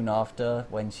 soon after,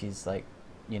 when she's, like,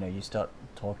 you know, you start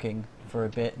talking for a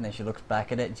bit, and then she looks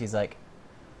back at it, and she's like,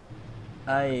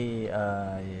 bleh.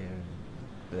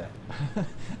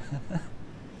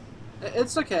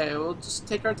 It's okay. We'll just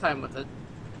take our time with it.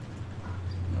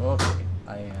 Okay,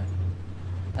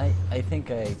 I think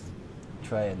I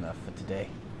try enough for today.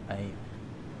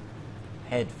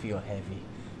 Head feel heavy.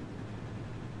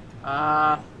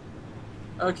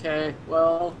 Okay.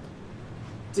 Well,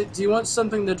 do you want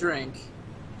something to drink?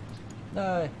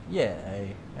 Yeah,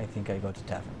 I think I go to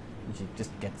tavern. And she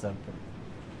just gets up and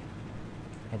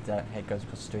heads out, goes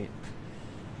across the street.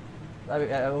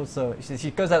 I also,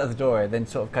 she goes out of the door and then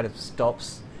sort of kind of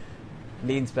stops,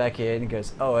 leans back in and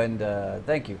goes, oh, and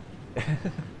thank you.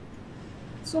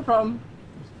 It's no problem.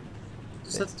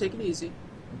 Just have to take it easy.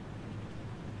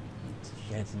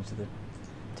 She heads into the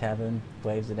tavern,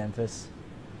 waves at Emphas.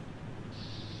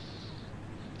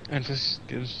 Enfys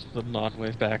gives the nod,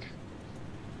 wave back.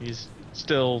 He's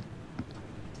still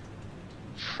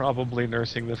probably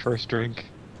nursing the first drink.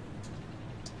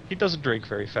 He doesn't drink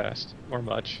very fast, or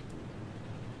much.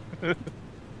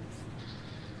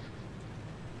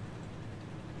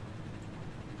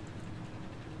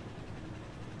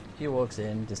 She walks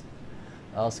in, just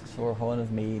asks for a horn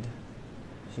of mead.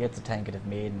 She gets a tankard of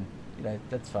mead, and, you know,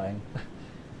 that's fine.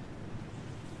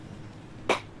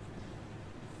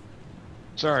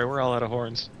 Sorry, we're all out of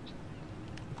horns.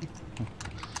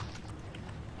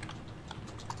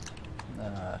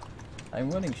 I'm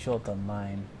running short on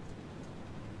mine.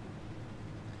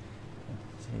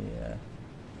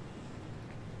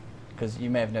 Because you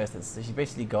may have noticed that she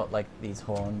basically got like these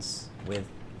horns with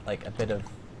like a bit of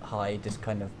hide just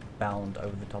kind of bound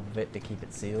over the top of it to keep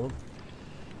it sealed.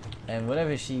 And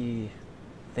whenever she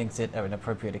thinks it of an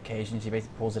appropriate occasion, she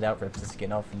basically pulls it out, rips the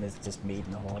skin off, and there's just meat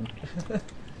in the horn.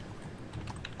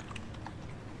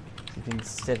 She's been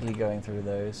steadily going through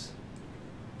those.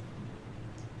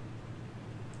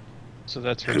 So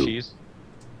that's her cheese?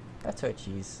 That's her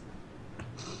cheese.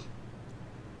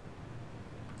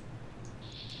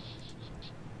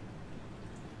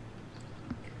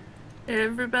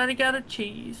 Everybody got a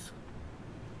cheese.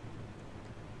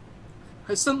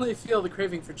 I suddenly feel the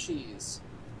craving for cheese.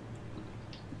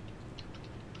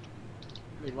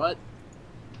 Wait, what?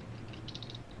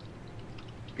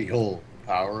 Behold,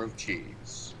 power of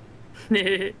cheese.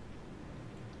 Okay.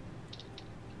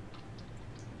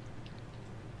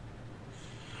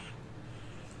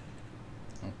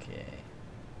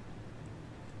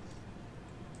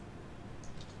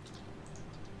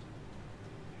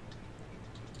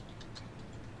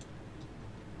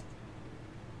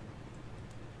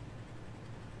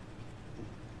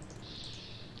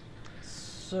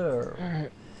 So,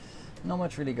 not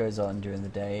much really goes on during the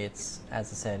day. It's,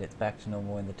 as I said, it's back to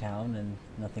normal in the town and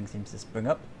nothing seems to spring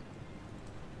up.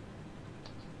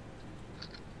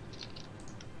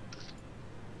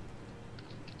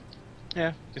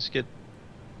 Yeah, just get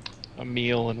a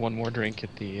meal and one more drink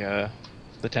at the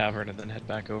tavern, and then head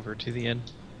back over to the inn.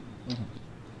 Mm-hmm.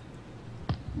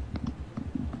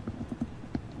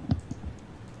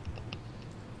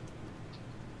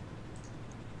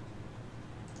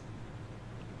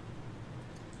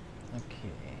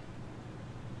 Okay.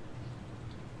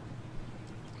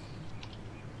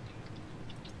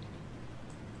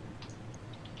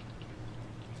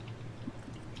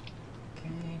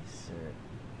 Okay, so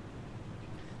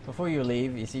before you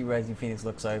leave, you see Rising Phoenix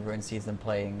looks over and sees them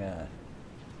playing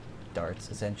darts,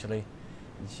 essentially.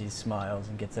 And she smiles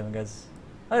and gets them and goes,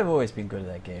 "I've always been good at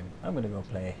that game. I'm gonna go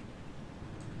play."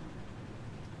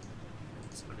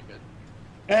 It's pretty good.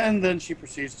 And then she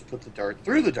proceeds to put the dart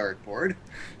through the dartboard.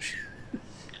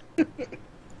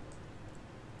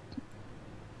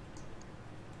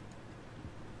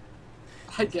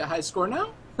 I'd get a high score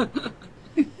now?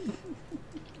 She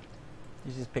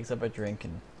just picks up a drink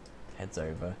and heads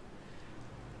over.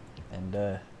 And,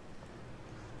 I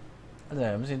don't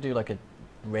know, I'm just gonna do like a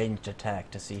ranged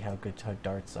attack to see how good her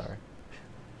darts are.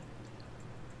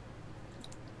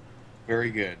 Very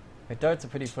good. Her darts are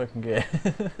pretty fucking good.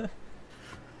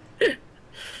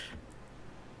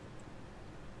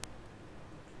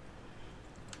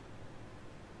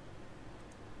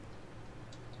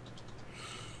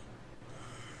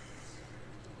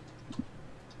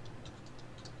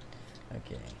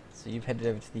 Okay, so you've headed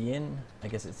over to the inn. I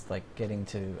guess it's like getting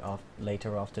to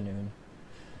later afternoon.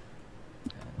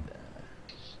 And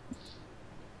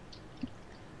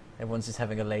everyone's just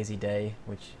having a lazy day,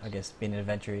 which I guess being an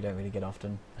adventurer you don't really get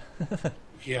often.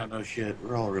 Yeah, no shit.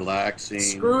 We're all relaxing.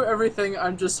 Screw everything,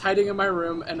 I'm just hiding in my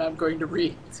room and I'm going to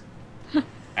read.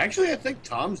 Actually, I think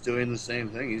Tom's doing the same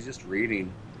thing. He's just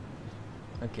reading.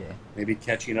 Okay. Maybe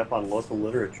catching up on local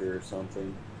literature or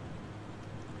something.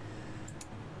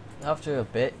 After a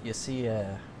bit, you see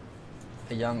a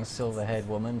young silver-haired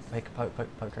woman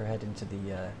poke her head into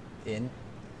the inn.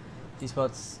 She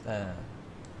spots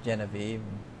Genevieve,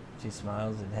 and she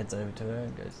smiles and heads over to her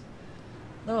and goes,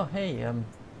 "Oh, hey,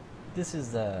 this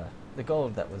is the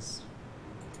gold that was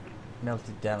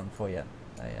melted down for you.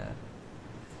 I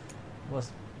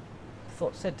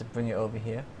said to bring it over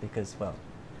here because, well,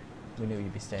 we knew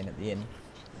you'd be staying at the inn."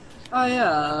 Oh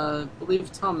yeah, I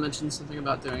believe Tom mentioned something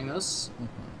about doing this. Mm-hmm.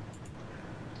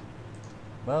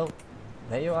 Well,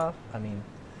 there you are. I mean,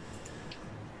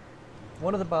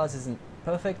 one of the bars isn't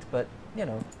perfect, but, you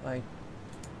know, I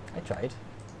tried.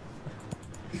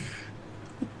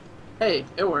 Hey,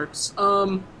 it works.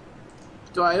 Do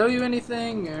I owe you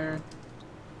anything, or...?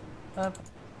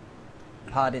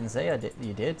 Pa didn't say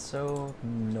you did, so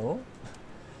no.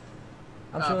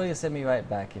 I'm sure you'll send me right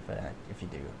back if you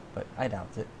do, but I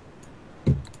doubt it.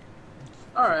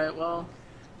 Alright, well...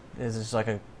 There's just like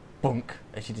a bunk,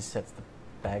 as she just sets the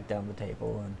bag down the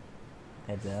table and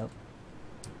heads out.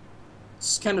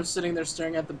 Just kind of sitting there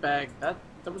staring at the bag. That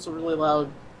was a really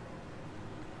loud...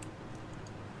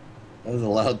 That was a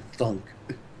loud thunk.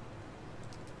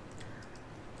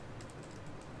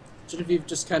 Genevieve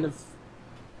just kind of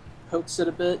pokes it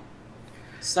a bit,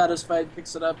 satisfied,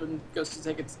 picks it up, and goes to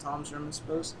take it to Tom's room, I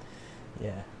suppose.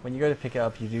 Yeah, when you go to pick it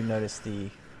up, you do notice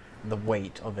the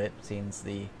weight of it, since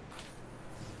the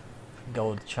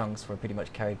gold chunks were pretty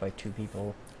much carried by 2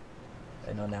 people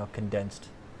and are now condensed.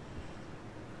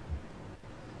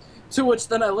 To which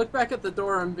then I look back at the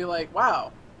door and be like,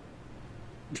 wow.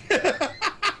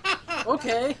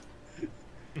 Okay.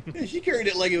 Yeah, she carried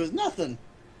it like it was nothing.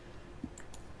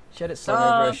 She had it slung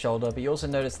over her shoulder, but you also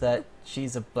notice that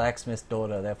she's a blacksmith's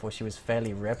daughter, therefore she was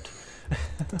fairly ripped.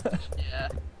 Yeah.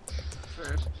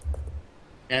 True.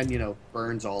 And, you know,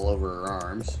 burns all over her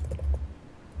arms.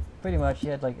 Pretty much, she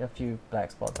had like a few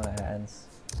black spots on her hands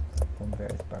from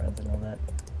various burns and all that.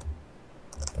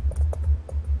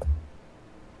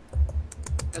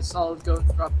 Guess I'll go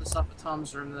drop this off at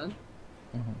Tom's room then.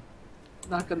 Mm-hmm.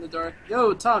 Knock on the door.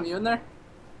 Yo, Tom, you in there?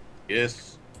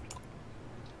 Yes.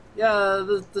 Yeah,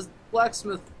 the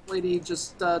blacksmith lady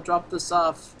just dropped this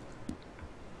off.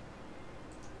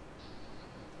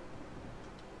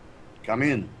 Come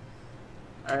in.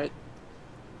 Alright.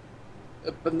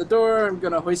 Open the door, I'm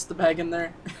gonna hoist the bag in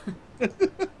there.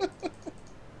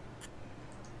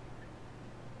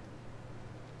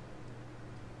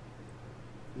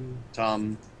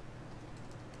 Tom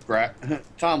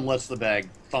lets the bag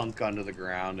thunk onto the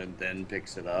ground and then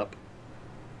picks it up.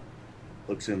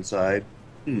 Looks inside.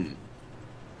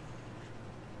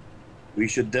 We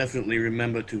should definitely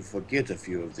remember to forget a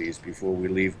few of these before we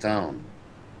leave town.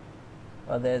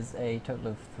 Well, there's a total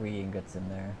of 3 ingots in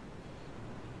there.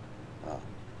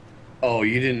 Oh,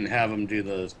 you didn't have them do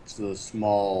the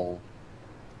small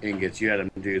ingots. You had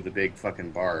them do the big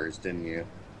fucking bars, didn't you?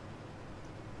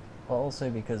 Well, also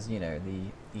because, you know,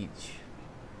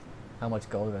 how much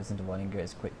gold goes into 1 ingot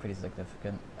is pretty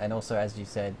significant. And also, as you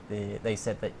said, they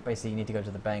said that basically you need to go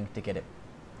to the bank to get it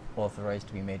authorized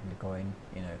to be made into coin,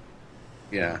 you know.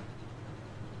 Yeah.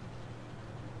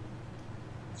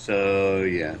 So,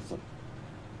 yeah.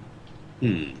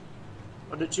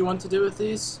 What did you want to do with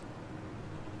these?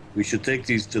 We should take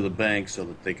these to the bank so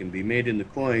that they can be made into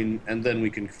coin, and then we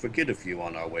can forget a few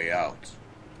on our way out.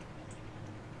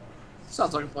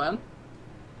 Sounds like a plan.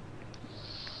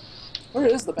 Where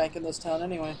is the bank in this town,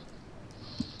 anyway?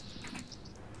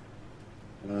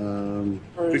 Or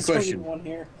Good is there question. even one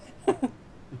here?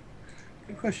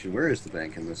 Good question. Where is the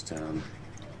bank in this town?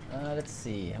 Let's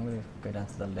see. I'm gonna go down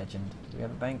to the legend. Do we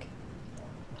have a bank?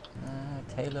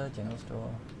 Taylor, general store,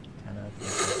 Tanner,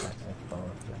 blacksmith, bar,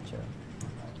 Fletcher.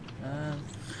 I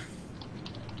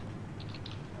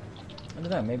don't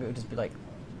know. Maybe it would just be like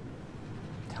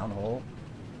town hall.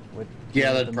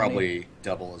 Yeah, that'd probably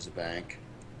double as a bank,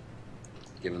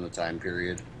 given the time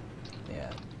period.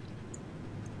 Yeah.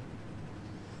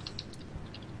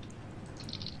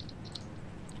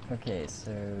 Okay,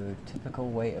 so typical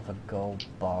weight of a gold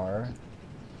bar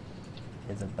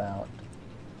is about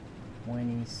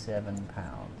 27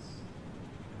 pounds.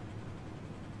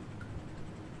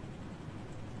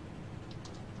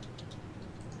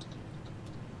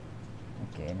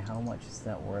 Okay, and how much is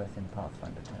that worth in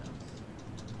Pathfinder terms?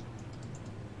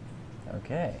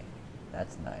 Okay,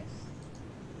 that's nice.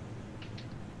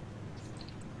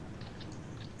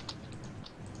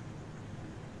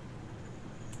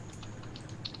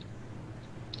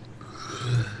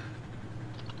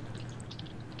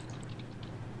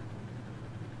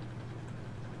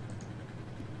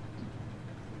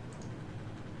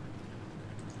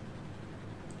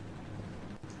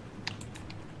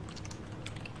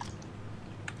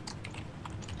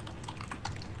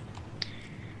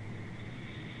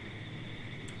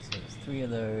 So there's 3 of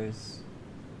those.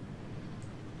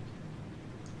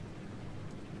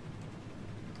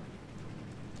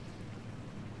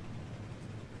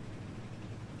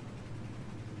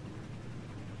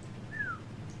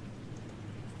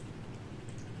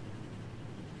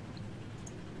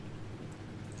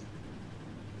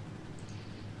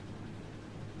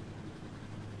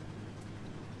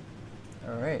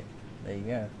 Alright, there you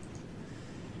go.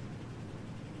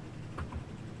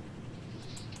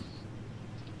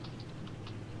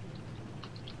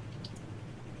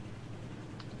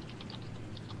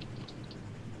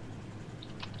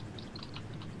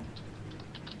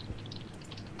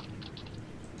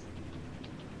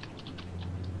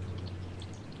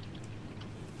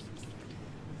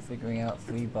 Figuring out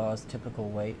 3 bars typical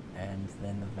weight and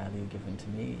then the value given to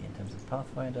me in terms of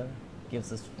Pathfinder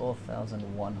gives us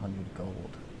 4,100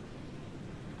 gold.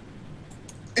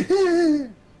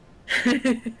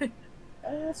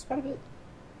 That's quite a bit.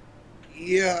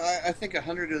 Yeah, I think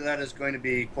 100 of that is going to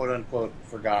be quote-unquote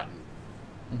forgotten.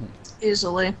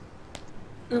 Easily.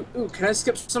 Ooh, can I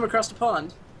skip some across the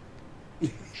pond?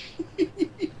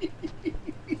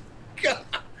 God,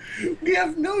 we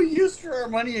have no use for our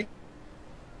money.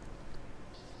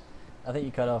 I think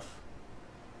you cut off.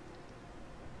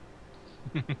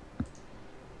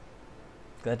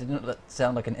 That didn't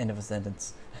sound like an end of a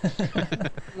sentence.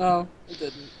 No, it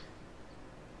didn't.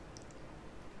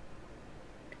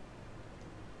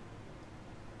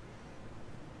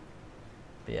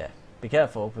 But yeah, be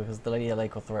careful because the Lady of the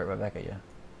Lake will throw it right back at you.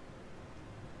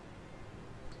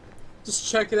 Just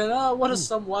checking it out. What does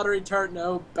some watery tart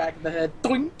know? Back in the head.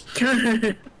 Doink!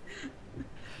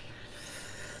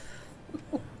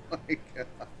 Oh my God.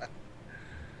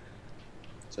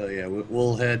 So yeah,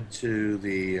 we'll head to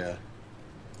the,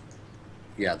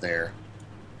 yeah, there.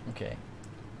 Okay.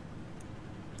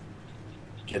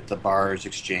 Get the bars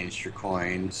exchanged for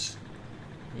coins.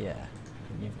 Yeah.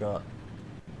 And you've got.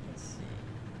 Let's see.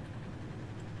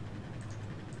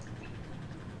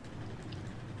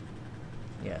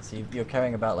 Yeah, so you're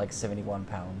carrying about like 71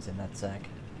 pounds in that sack.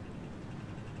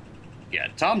 Yeah,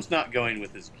 Tom's not going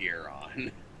with his gear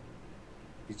on.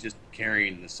 He's just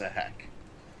carrying the sack.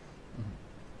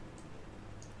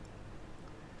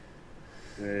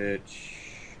 Which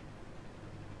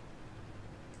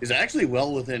is actually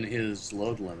well within his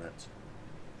load limit.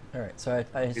 Alright, so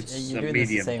It's you're a doing this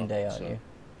the medium same load, day, aren't so- you?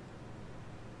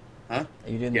 Huh? Are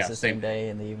you doing Yeah, this the same day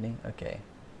in the evening? Okay.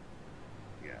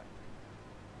 Yeah.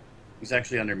 He's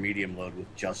actually under medium load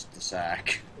with just the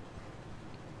sack.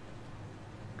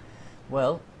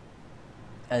 Well,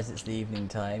 as it's the evening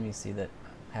time, you see that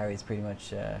Harry's pretty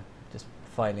much just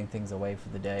filing things away for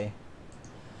the day.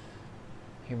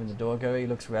 Hearing the door go, he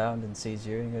looks around and sees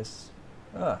you and he goes,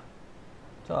 "Ah,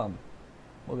 Tom,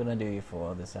 what can I do you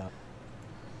for this hour?"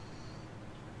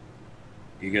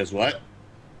 He goes, what?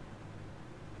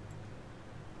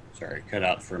 Sorry, cut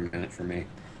out for a minute for me.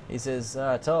 He says,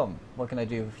 "Tom, what can I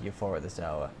do you for at this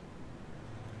hour?"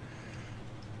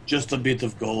 Just a bit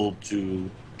of gold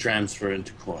to transfer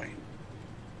into coin.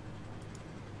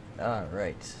 Ah,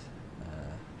 right.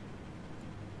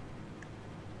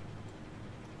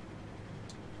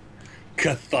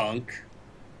 Kathunk.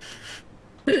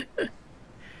 I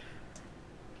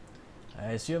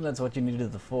assume that's what you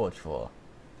needed the forge for.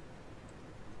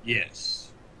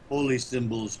 Yes. Holy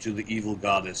symbols to the evil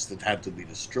goddess that had to be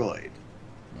destroyed.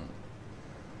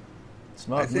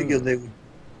 Smart I figure move.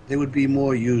 they would be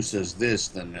more use as this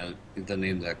than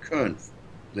in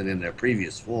their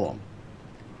previous form.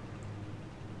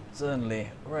 Certainly.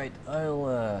 Right,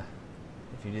 I'll,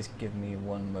 if you just give me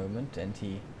one moment, and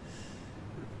he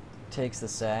takes the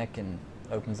sack and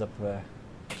opens up a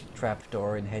trap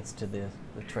door and heads to the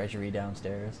treasury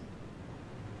downstairs.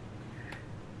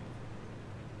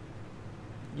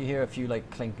 You hear a few,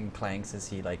 like, clinking clanks as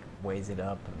he, like, weighs it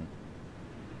up, and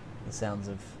the sounds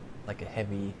of, like, a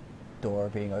heavy door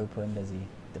being opened as he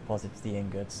deposits the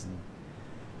ingots and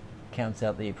counts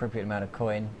out the appropriate amount of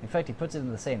coin. In fact, he puts it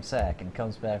in the same sack and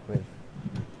comes back with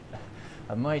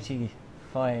a mighty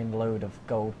fine load of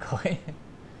gold coin.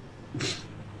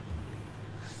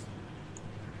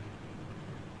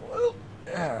 Well,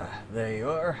 there you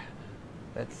are.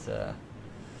 That's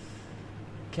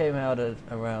came out at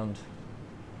around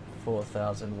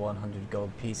 4,100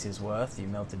 gold pieces worth. You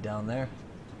melted down there.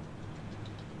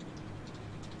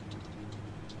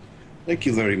 Thank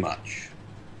you very much.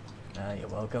 You're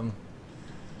welcome.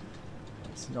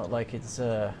 It's not like it's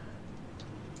either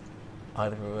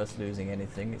of us losing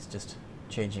anything, it's just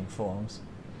changing forms.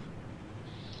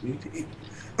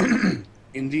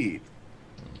 Indeed.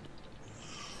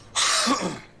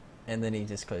 And then he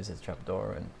just closes the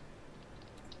trapdoor and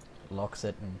locks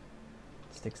it and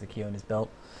sticks the key on his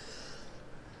belt.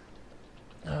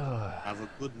 Have a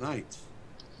good night.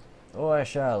 Oh, I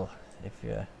shall. If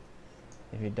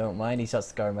you don't mind, he starts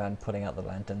to go around putting out the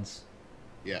lanterns.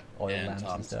 Yeah, Oil and lamps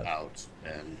and Tom's stuff. out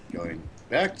and going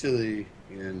back to the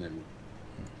inn, and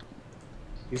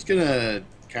he's gonna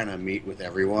kind of meet with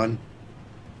everyone.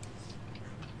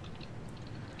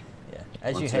 Yeah.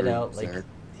 As you Once head out, everyone's like there.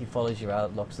 he follows you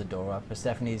out, locks the door up. But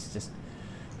Stephanie's just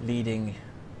leading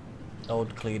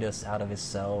old Cletus out of his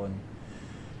cell and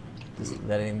just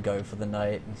letting him go for the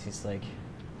night. And she's like,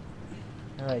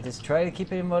 "All right, just try to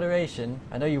keep it in moderation.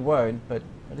 I know you won't, but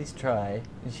at least try."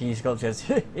 And she just goes,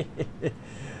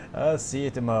 "I'll see you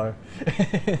tomorrow."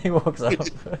 He walks off.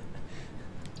 Oh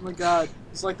my god,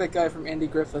 it's like that guy from Andy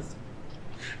Griffith.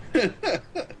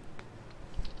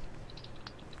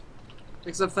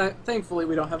 Except thankfully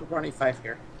we don't have a Barney Fife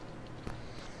here.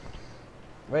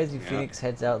 Rising Phoenix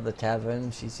heads out of the tavern.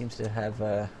 She seems to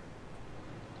have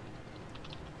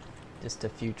just a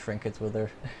few trinkets with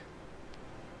her.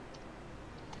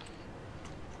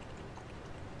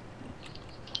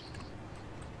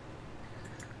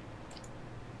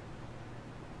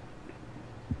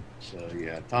 So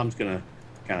yeah, Tom's gonna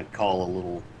kind of call a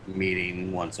little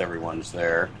meeting once everyone's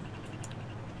there.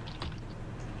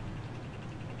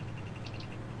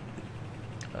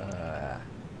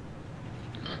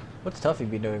 What's Tuffy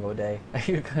been doing all day? Are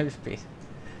you going to be?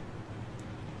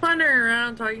 Wandering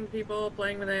around, talking to people,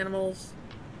 playing with animals.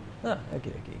 Oh,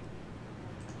 okay, okay.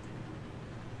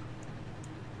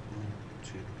 1,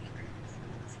 2, 3,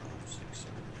 4, 5, 6,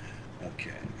 7.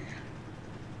 Okay.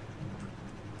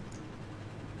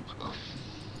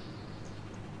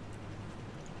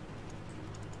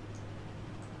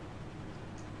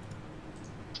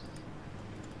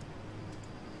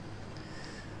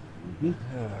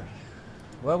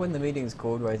 Well, when the meeting's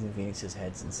called, Rising Phoenix just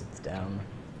heads and sits down.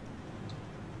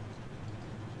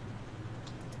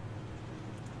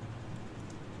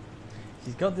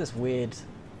 She's got this weird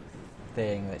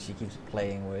thing that she keeps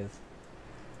playing with.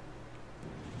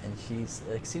 And she's,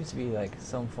 it seems to be like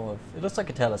some form of, it looks like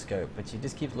a telescope, but she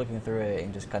just keeps looking through it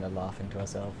and just kind of laughing to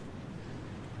herself.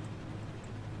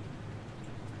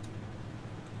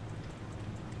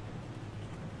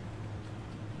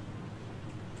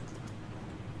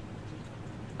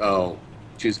 Oh,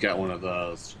 she's got one of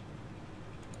those.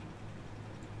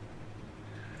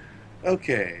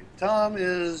 Okay, Tom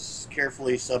is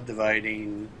carefully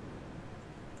subdividing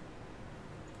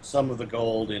some of the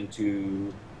gold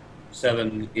into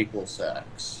 7 equal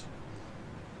sacks.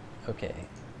 Okay.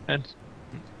 And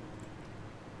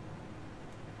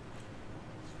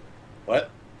What?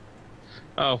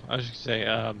 oh, I was just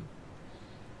gonna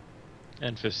say,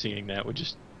 Enfys seeing that would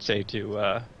just say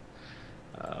to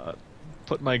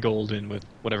put my gold in with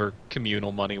whatever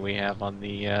communal money we have on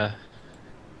the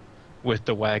with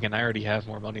the wagon. I already have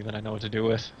more money than I know what to do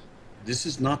with. This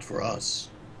is not for us.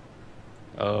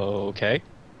 Okay.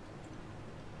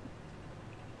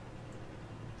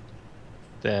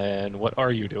 Then what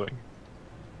are you doing?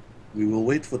 We will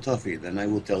wait for Tuffy, then I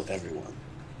will tell everyone.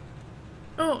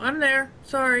 Oh, I'm there.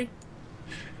 Sorry.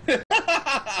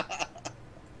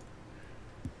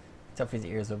 Tuffy's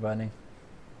ears are burning.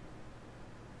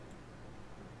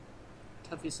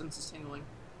 Tuffy senses tingling.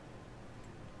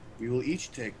 We will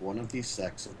each take one of these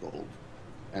sacks of gold,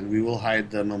 and we will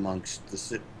hide them amongst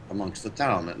the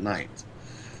town at night.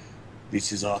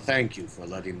 This is our thank you for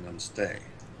letting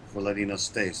us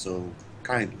stay so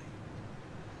kindly.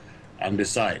 And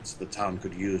besides, the town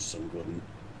could use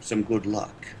some good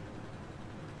luck.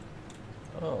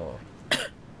 Oh.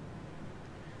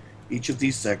 Each of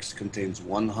these sacks contains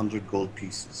 100 gold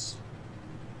pieces.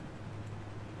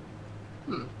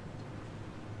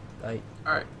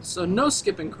 Alright, so no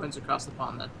skipping coins across the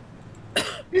pond then.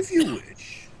 If you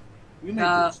wish. We may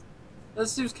do so. That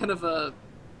seems kind of a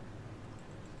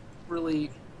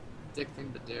really dick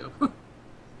thing to do.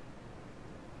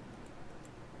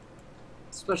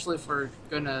 Especially if we're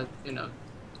gonna,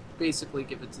 basically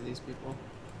give it to these people.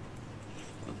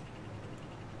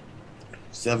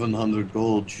 700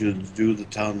 gold should do the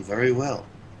town very well.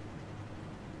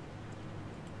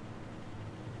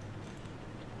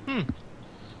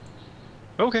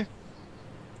 Okay.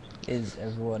 Is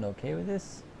everyone okay with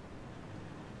this?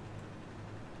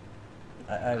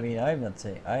 I mean, I'm not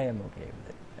saying I am okay with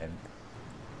it.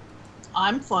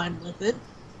 I'm fine with it.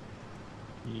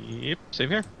 Yep, same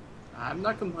here. I'm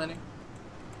not complaining.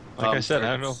 Like I Tom said,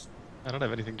 I starts- don't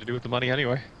have anything to do with the money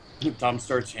anyway. Tom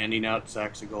starts handing out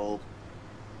sacks of gold.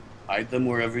 Hide them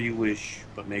wherever you wish,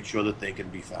 but make sure that they can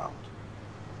be found.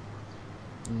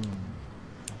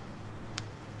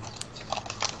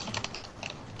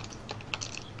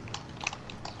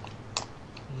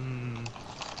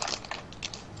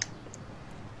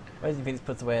 Rising Phoenix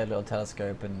puts away a little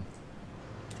telescope and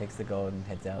takes the gold and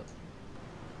heads out.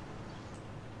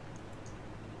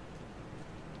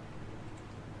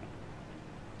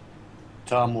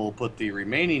 Tom will put the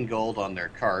remaining gold on their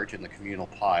cart in the communal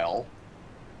pile.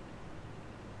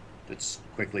 That's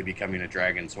quickly becoming a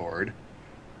dragon's hoard.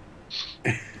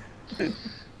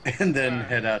 And then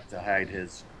head out to hide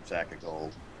his sack of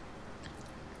gold.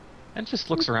 And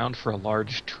just looks around for a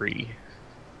large tree.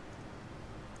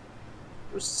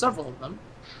 There's several of them.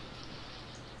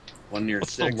 One near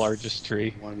What's 6. the largest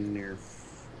tree? One near...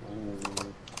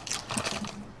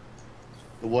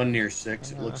 the one near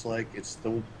 6, it looks like. It's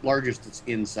the largest that's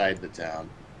inside the town.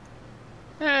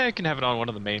 I can have it on one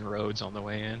of the main roads on the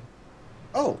way in.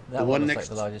 Oh, That the one looks next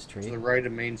like the largest to tree. the right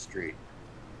of Main Street.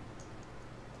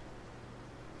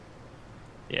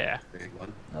 Yeah. Big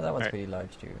one. Oh, that one's Alright. pretty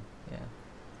large too. Yeah.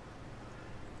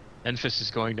 Enfys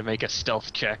is going to make a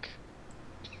stealth check.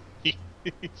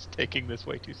 He's taking this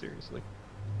way too seriously.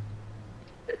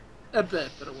 A bit,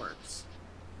 but it works.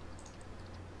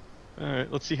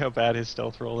 Alright, let's see how bad his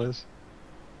stealth roll is.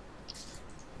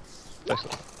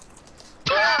 Actually-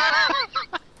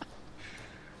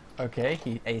 Okay,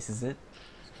 he aces it.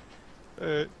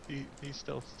 he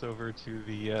stealths over to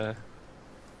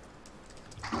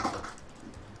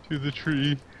the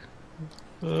tree.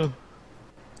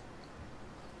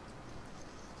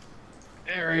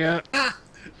 Area.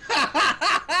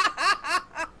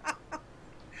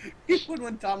 Even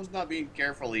when Tom's not being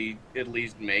careful, he at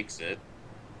least makes it.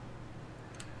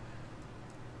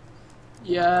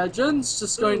 Yeah, Jen's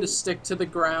just going to stick to the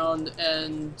ground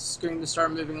and just going to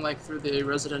start moving like through the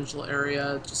residential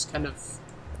area, just kind of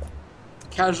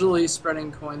casually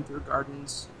spreading coin through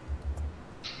gardens.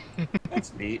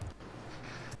 That's neat.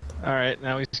 Alright,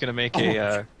 now he's gonna make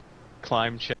a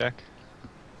climb check.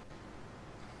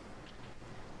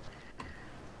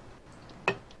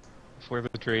 For the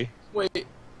tree. Wait,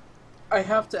 I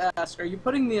have to ask, are you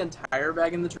putting the entire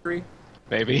bag in the tree?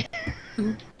 Maybe.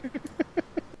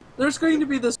 There's going to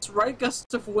be this right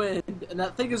gust of wind, and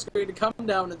that thing is going to come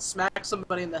down and smack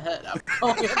somebody in the head. I'm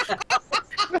calling it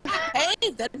now.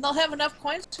 Hey, then they'll have enough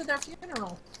coins for their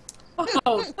funeral.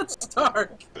 Oh, that's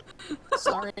dark.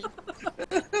 Sorry.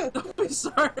 Don't be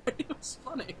sorry. It was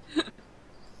funny.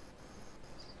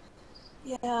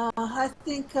 Yeah, I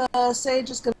think Sage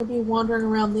is going to be wandering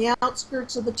around the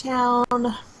outskirts of the town.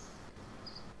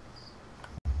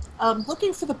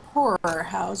 Looking for the poorer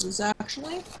houses,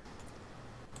 actually.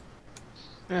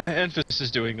 Enfys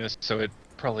is doing this, so it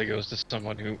probably goes to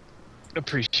someone who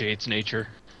appreciates nature.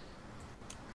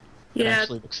 Yeah.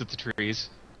 Actually looks at the trees.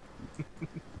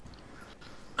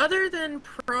 Other than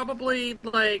probably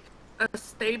like a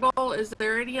stable, is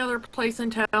there any other place in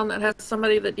town that has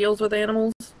somebody that deals with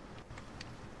animals?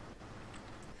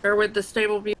 Or would the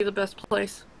stable be the best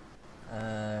place?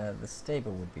 The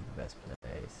stable would be the best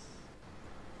place.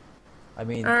 I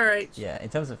mean, Alright. yeah, in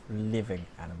terms of living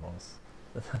animals.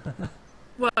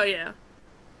 Well, yeah.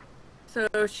 So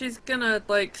she's gonna,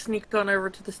 like, sneak on over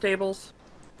to the stables.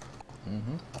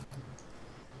 Mm-hmm.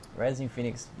 Rising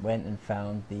Phoenix went and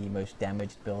found the most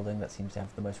damaged building that seems to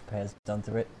have the most repairs done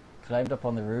to it, climbed up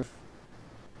on the roof,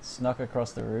 snuck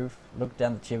across the roof, looked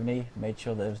down the chimney, made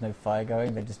sure there was no fire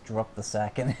going, then just dropped the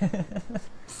sack in.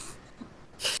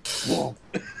 Whoa.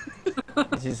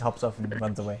 She just hops off and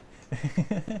runs away.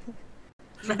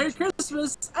 Merry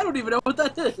Christmas! I don't even know what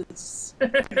that is.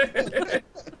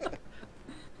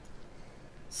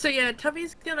 So yeah,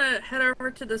 Tubby's gonna head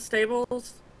over to the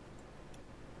stables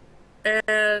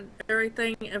and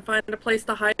everything and find a place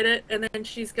to hide it, and then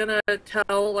she's gonna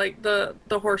tell like the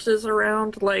horses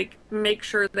around, like, make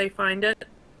sure they find it.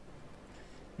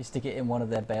 You stick it in one of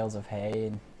their bales of hay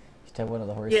and you tell one of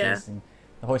the horses, Yeah. and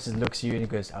the horses looks at you and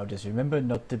goes, "I'll just remember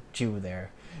not to chew there."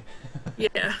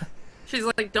 Yeah. She's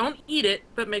like, don't eat it,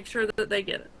 but make sure that they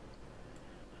get it.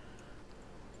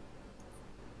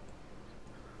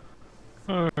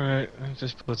 Alright,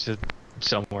 just puts it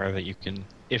somewhere that you can...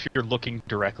 If you're looking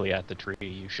directly at the tree,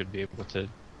 you should be able to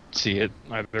see it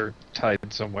either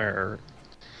tied somewhere or...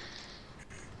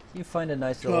 You find a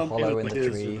nice little hollow in put the his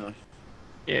tree.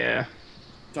 Yeah.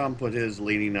 Tom put his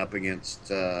leaning up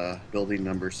against building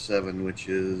number 7, which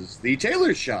is the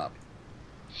tailor's shop.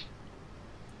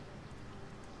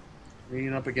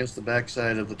 Leaning up against the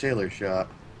backside of the tailor's shop.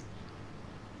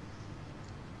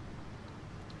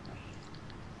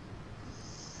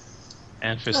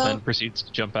 Enfys then proceeds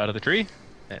to jump out of the tree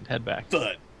and head back.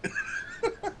 Thud.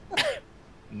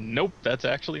 Nope, that's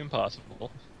actually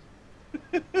impossible.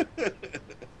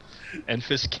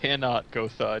 Enfys cannot go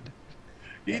thud.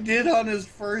 He did on his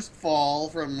first fall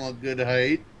from a good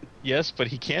height. Yes, but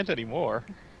he can't anymore.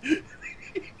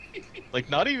 Like,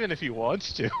 not even if he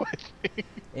wants to, I think.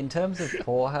 In terms of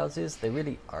poor houses, there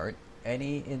really aren't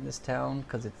any in this town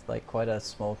because it's like quite a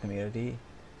small community.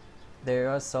 There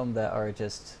are some that are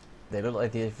just, they look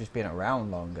like they've just been around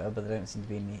longer, but they don't seem to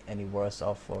be any worse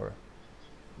off or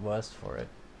worse for it.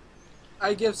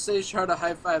 I give Sage Heart a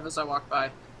high five as I walk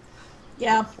by.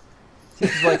 Yeah.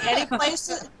 It's like,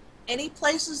 Any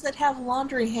places that have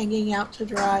laundry hanging out to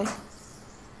dry.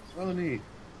 Oh, neat.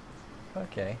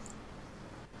 okay.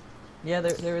 Yeah,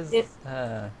 there is,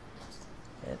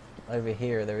 over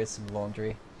here there is some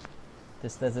laundry.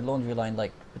 There's a laundry line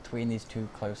like between these two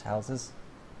close houses.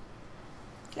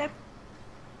 Okay.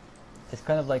 It's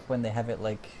kind of like when they have it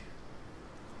like,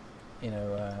 you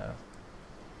know,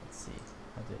 let's see,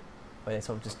 how do it, where they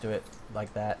sort of just do it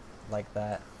like that, like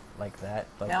that, like that,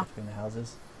 like Yeah. between the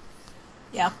houses.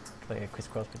 Yeah. Like a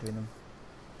crisscross between them.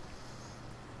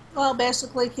 Well,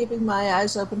 basically keeping my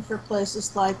eyes open for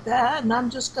places like that, and I'm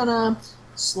just gonna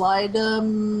slide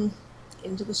into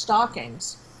the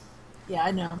stockings. Yeah,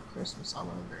 I know, Christmas all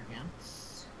over again.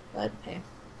 But hey.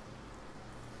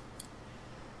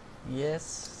 Yes,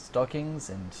 stockings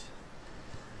and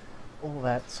all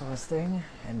that sort of thing,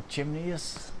 and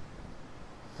chimneys.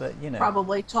 But, you know.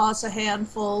 Probably toss a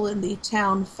handful in the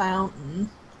town fountain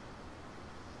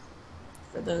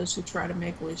for those who try to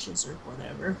make wishes or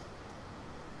whatever.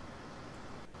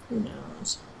 Who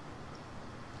knows?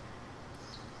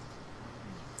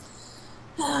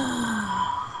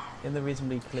 In the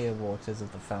reasonably clear waters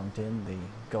of the fountain, the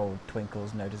gold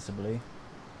twinkles noticeably,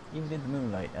 even in the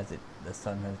moonlight as the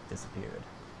sun has disappeared.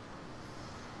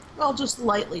 Well, just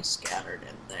lightly scattered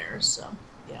in there, so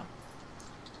yeah.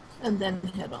 And then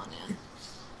head on in.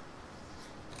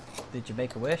 Did you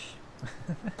make a wish?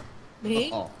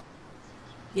 Me? Oh.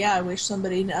 Yeah, I wish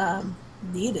somebody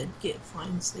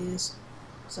finds these.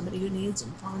 Somebody who needs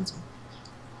them finds them.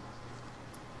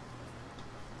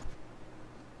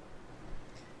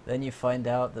 Then you find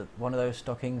out that one of those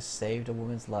stockings saved a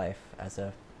woman's life as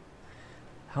a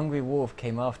hungry wolf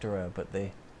came after her, but the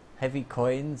heavy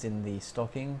coins in the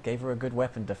stocking gave her a good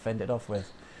weapon to fend it off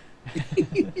with.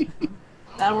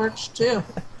 That works too.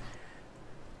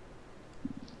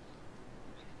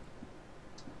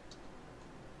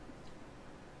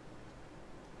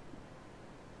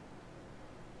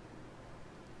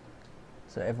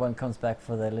 So everyone comes back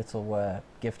for their little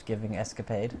gift-giving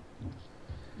escapade.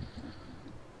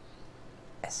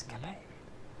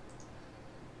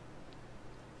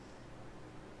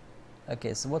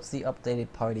 Okay, so what's the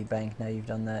updated party bank now you've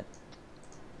done that?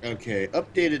 Okay,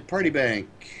 updated party bank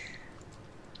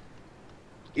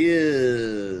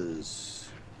is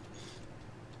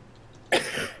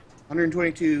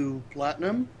 122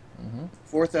 platinum,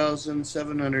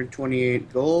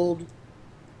 4,728 gold,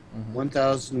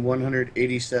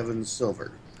 1,187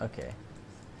 silver. Okay.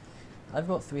 I've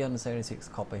got 376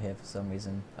 copper here for some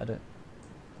reason. I don't...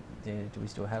 Do we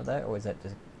still have that, or is that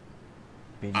just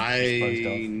being disposed I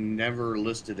of? never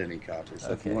listed any copper,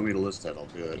 so if you Okay. want me to list that, I'll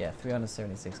do it. Yeah,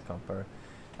 376 copper.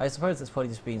 I suppose it's probably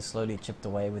just being slowly chipped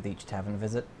away with each tavern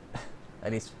visit.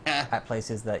 At least at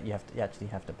places that you actually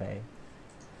have to pay.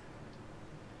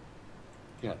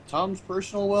 Yeah, Tom's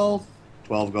personal wealth,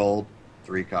 12 gold,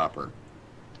 3 copper.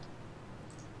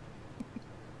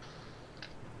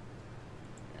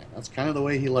 Yeah, that's kind of the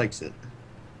way he likes it.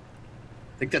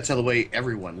 I think that's how the way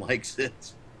everyone likes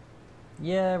it.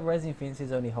 Yeah, Rising Phoenix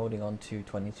is only holding on to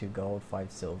 22 gold,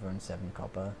 5 silver, and 7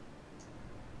 copper.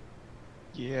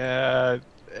 Yeah,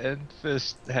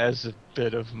 Enfys has a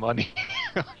bit of money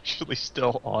actually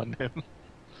still on him.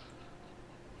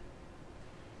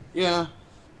 Yeah.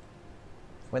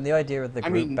 When the idea of the I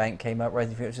group mean- bank came up,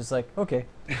 Rising Phoenix was just like, okay.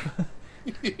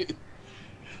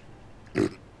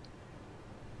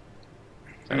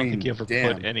 I don't think he ever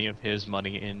damn. put any of his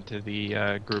money into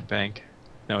the group bank.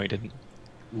 No, he didn't.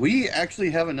 We actually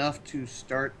have enough to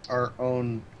start our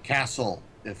own castle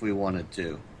if we wanted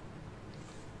to.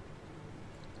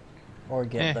 Or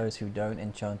get those who don't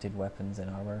enchanted weapons and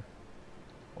armor.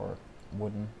 Or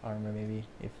wooden armor, maybe,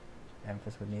 if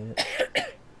Enfys would need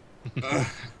it.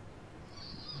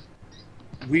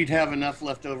 We'd have enough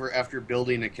left over after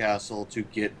building a castle to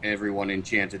get everyone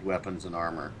enchanted weapons and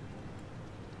armor.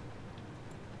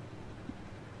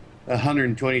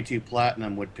 122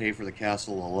 platinum would pay for the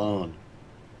castle alone.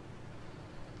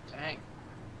 Dang.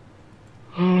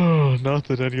 Not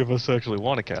that any of us actually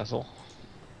want a castle.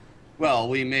 Well,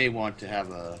 we may want to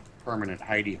have a permanent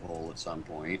hidey hole at some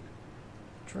point.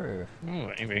 True.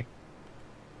 Maybe.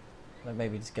 Like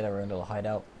maybe just get our own little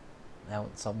hideout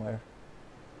out somewhere.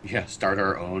 Yeah, start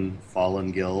our own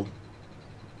fallen guild.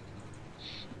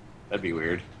 That'd be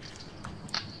weird.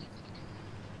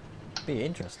 Be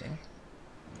interesting.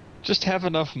 Just have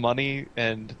enough money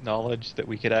and knowledge that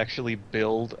we could actually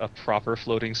build a proper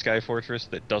floating sky fortress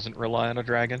that doesn't rely on a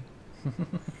dragon.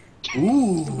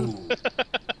 Ooh.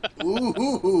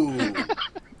 Ooh.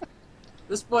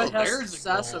 This boy Well, has there's a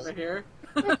sass goal. over here.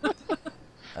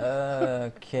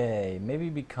 Okay,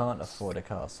 maybe we can't afford a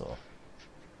castle.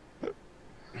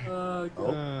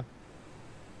 Good.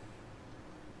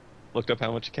 Looked up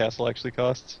how much a castle actually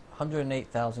costs.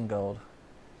 108,000 gold.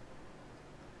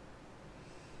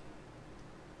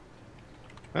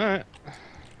 Alright.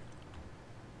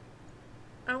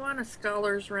 I want a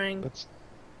scholar's ring. That's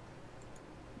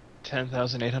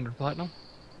 10,800 platinum.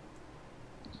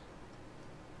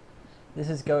 This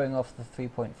is going off the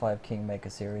 3.5 Kingmaker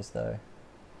series, though.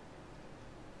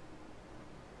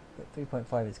 But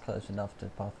 3.5 is close enough to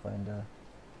Pathfinder.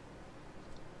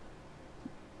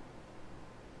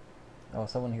 Oh,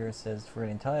 someone here says for an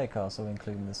entire castle,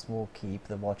 including the small keep,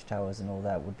 the watchtowers, and all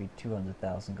that, would be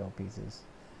 200,000 gold pieces.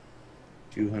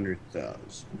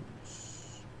 200,000.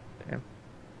 Damn.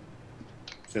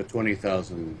 So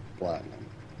 20,000 platinum.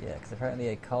 Yeah, because apparently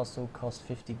a castle costs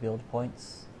 50 build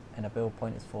points, and a build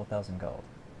point is 4,000 gold.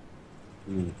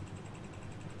 Mm.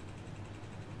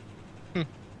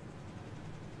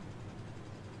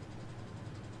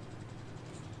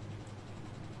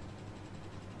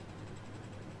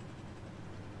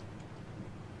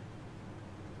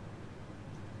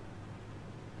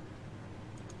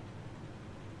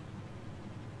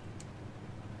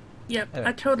 Yep, Oh.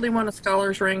 I totally want a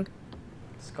scholar's ring.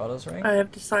 Scholar's ring? I have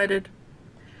decided.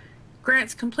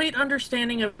 Grants complete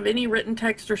understanding of any written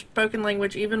text or spoken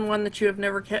language, even one that you have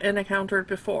never encountered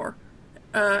before,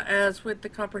 as with the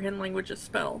comprehend languages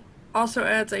spell. Also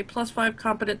adds a +5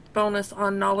 competence bonus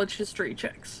on knowledge history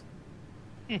checks.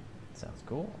 Sounds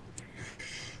cool.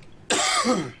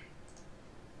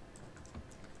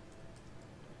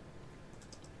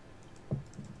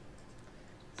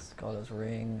 Scholar's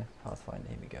ring, Pathfinder,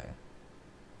 here we go.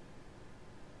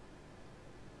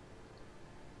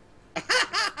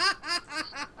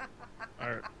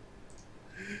 Alright.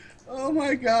 Oh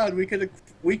my god, we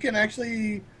can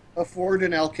actually afford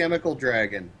an alchemical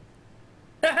dragon.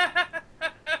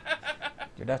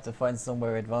 You'd have to find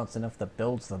somewhere advanced enough that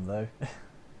builds them, though.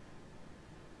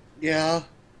 Yeah.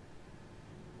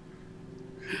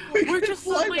 We're could just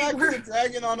fly suddenly- back we're- to the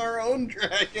dragon on our own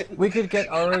dragon. We could get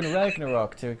our own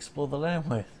Ragnarok to explore the land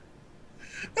with.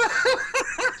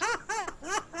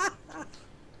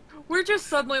 We're just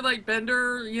suddenly like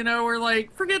Bender, you know, we're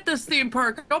like, forget this theme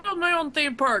park, I'll build my own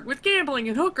theme park with gambling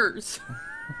and hookers.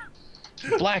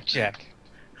 Blackjack.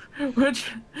 We'll just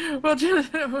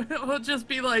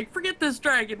be like, forget this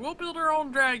dragon, we'll build our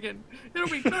own dragon. It'll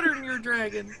be better than your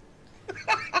dragon.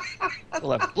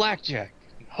 We'll have blackjack.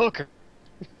 Hooker.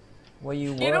 Well,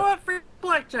 you You know were, what, for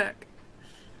blackjack.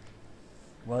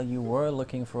 well, you were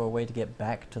looking for a way to get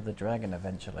back to the dragon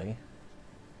eventually.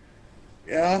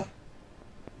 Yeah.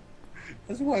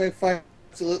 That's why I find it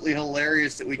absolutely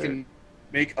hilarious that we can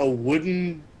make a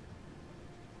wooden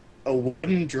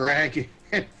dragon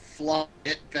and fly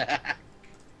it back.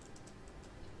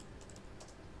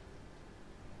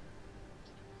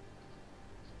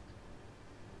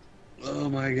 Oh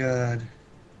my god.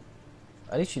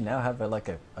 At least you now have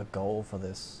a goal for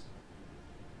this.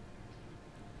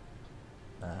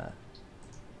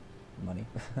 Money.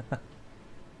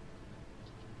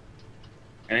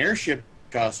 An airship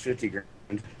costs 50 grand.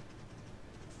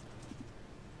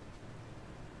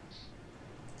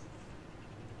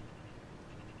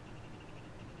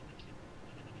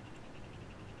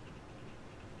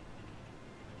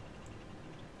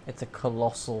 It's a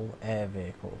colossal air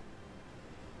vehicle.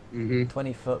 Mm-hmm.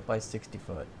 20 foot by 60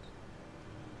 foot.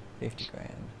 50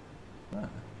 grand. Ah.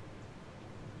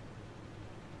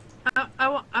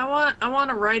 I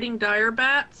want a riding dire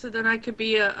bat so then I could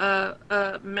be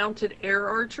a mounted air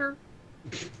archer.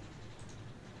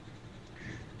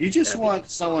 You just That'd be want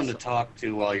someone to awesome. talk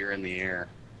to while you're in the air.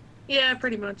 Yeah,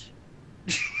 pretty much.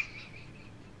 Did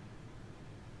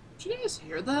you guys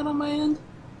hear that on my end?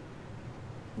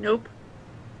 Nope.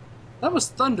 That was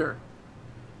thunder.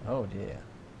 Oh dear.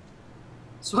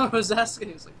 So I was asking,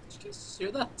 he was like, did you guys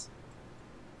hear that?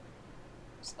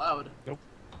 It's loud.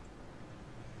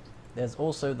 There's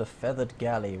also the feathered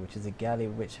galley, which is a galley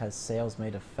which has sails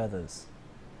made of feathers.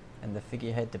 And the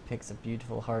figurehead depicts a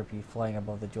beautiful harpy flying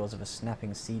above the jaws of a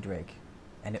snapping sea drake.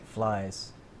 And it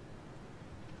flies.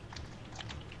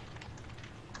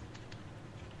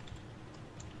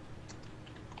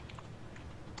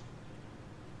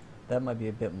 That might be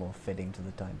a bit more fitting to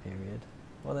the time period.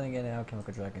 Well then again, our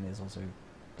chemical dragon is also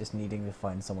just needing to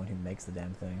find someone who makes the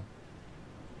damn thing.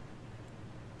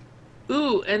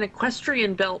 Ooh, an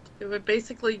equestrian belt. It would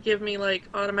basically give me like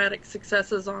automatic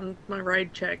successes on my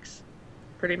ride checks.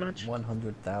 Pretty much.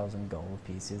 100,000 gold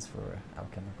pieces for an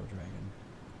alchemical dragon.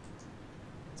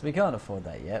 So we can't afford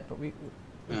that yet, but we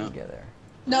Yeah. can get there.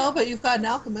 No, but you've got an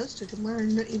alchemist who can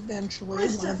learn eventually one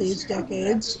of these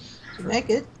decades to make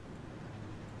it.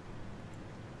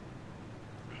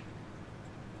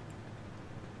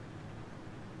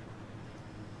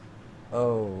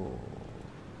 Oh.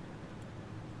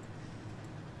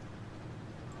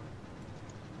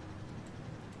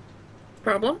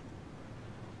 Problem?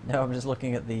 No, I'm just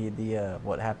looking at the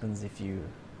what happens if you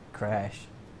crash.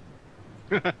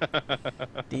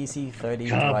 DC 30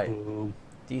 Kaboom.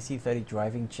 DC 30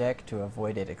 driving check to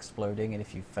avoid it exploding, and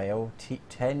if you fail,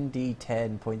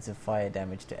 10d10 points of fire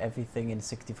damage to everything in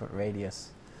 60-foot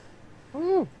radius.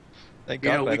 Thank You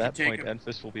God know, by we that could take point, a-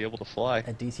 Enfys will be able to fly.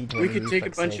 A DC 20 We could take a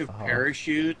reflex bunch save of for half.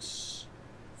 parachutes,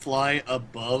 fly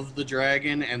above the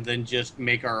dragon, and then just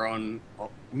make our own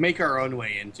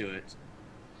way into it.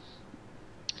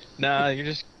 Nah,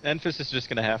 Enfys is just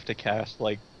gonna have to cast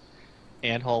like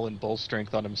Anthaul and Bull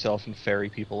Strength on himself and ferry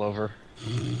people over.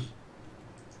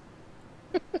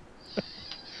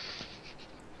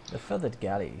 The feathered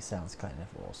galley sounds kind of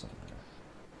awesome though.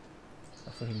 A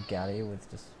freaking galley with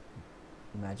just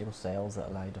magical sails that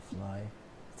allow you to fly.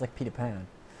 It's like Peter Pan.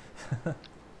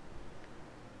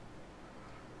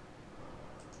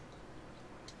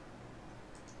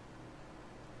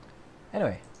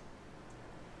 Anyway,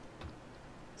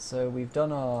 so we've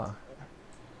done our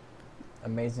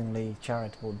amazingly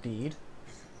charitable deed.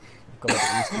 We've got to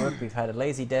Eastbrook, we've had a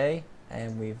lazy day,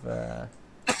 and we've, I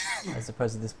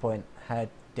suppose at this point, had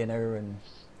dinner and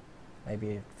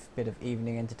maybe a bit of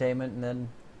evening entertainment and then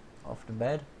off to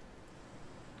bed.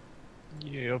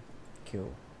 Yep.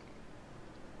 Cool.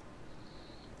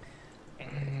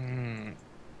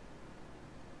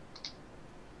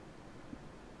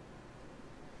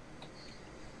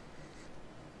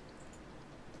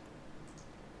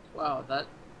 Wow, that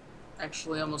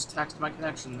actually almost taxed my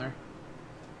connection there.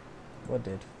 What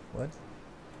did? What?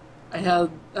 I had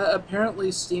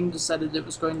apparently Steam decided it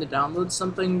was going to download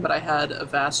something, but I had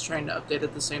Avast trying to update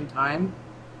at the same time,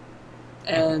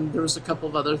 and there was a couple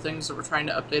of other things that were trying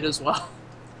to update as well,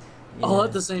 all Yeah.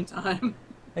 at the same time.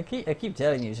 I keep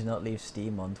telling you to not leave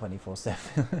Steam on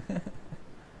 24/7.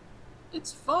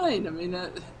 It's fine. I mean,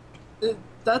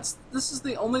 this is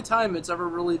the only time it's ever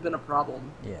really been a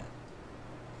problem. Yeah.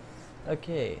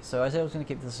 Okay, so I said I was going to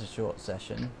keep this a short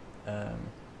session.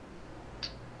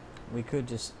 We could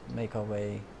just make our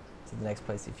way to the next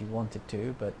place if you wanted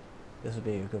to, but this would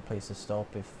be a good place to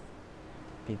stop if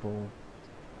people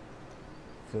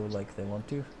feel like they want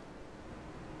to.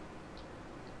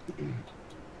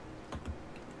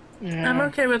 Yeah, I'm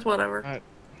okay with whatever.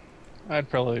 I'd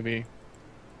probably be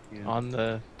on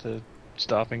the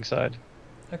stopping side.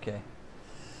 Okay.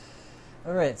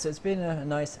 Alright, so it's been a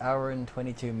nice hour and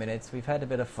 22 minutes. We've had a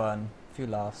bit of fun, a few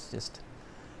laughs, just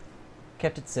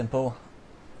kept it simple.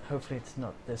 Hopefully it's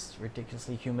not this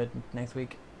ridiculously humid next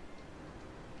week.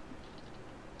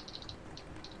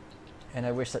 And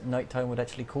I wish that nighttime would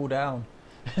actually cool down.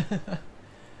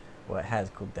 Well, it has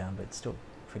cooled down, but it's still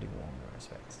pretty warm in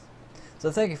respects.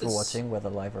 So thank you for watching, whether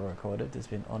live or recorded. This has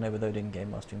been On Air with Odin,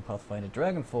 Gamemastering Pathfinder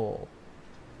Dragonfall.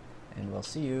 And we'll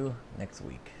see you next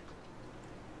week.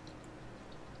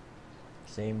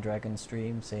 Same dragon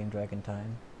stream, same dragon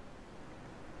time.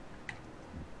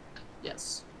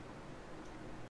 Yes.